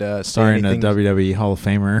 2000. And starring a WWE Hall of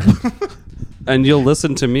Famer. And you'll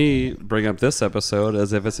listen to me bring up this episode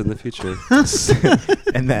as if it's in the future.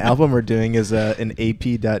 And the album we're doing is an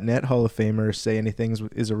AP.net Hall of Famer, Say Anything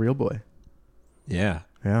is a Real Boy. Yeah.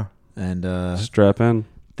 Yeah. And Strap in.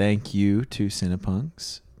 thank you to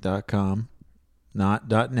Cinepunks.com. Not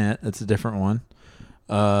 .net. That's a different one.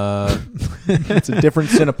 It's a different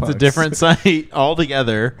Cinepunks. It's a different site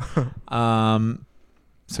altogether.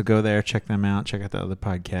 So go there, check them out. Check out the other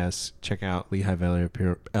podcasts. Check out Lehigh Valley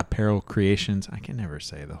Apparel Creations. I can never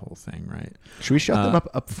say the whole thing right. Should we shout them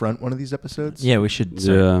up front one of these episodes? Yeah, we should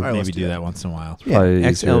maybe do that once in a while. Yeah.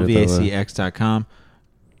 XLVACX.com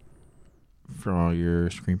for all your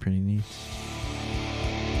screen printing needs.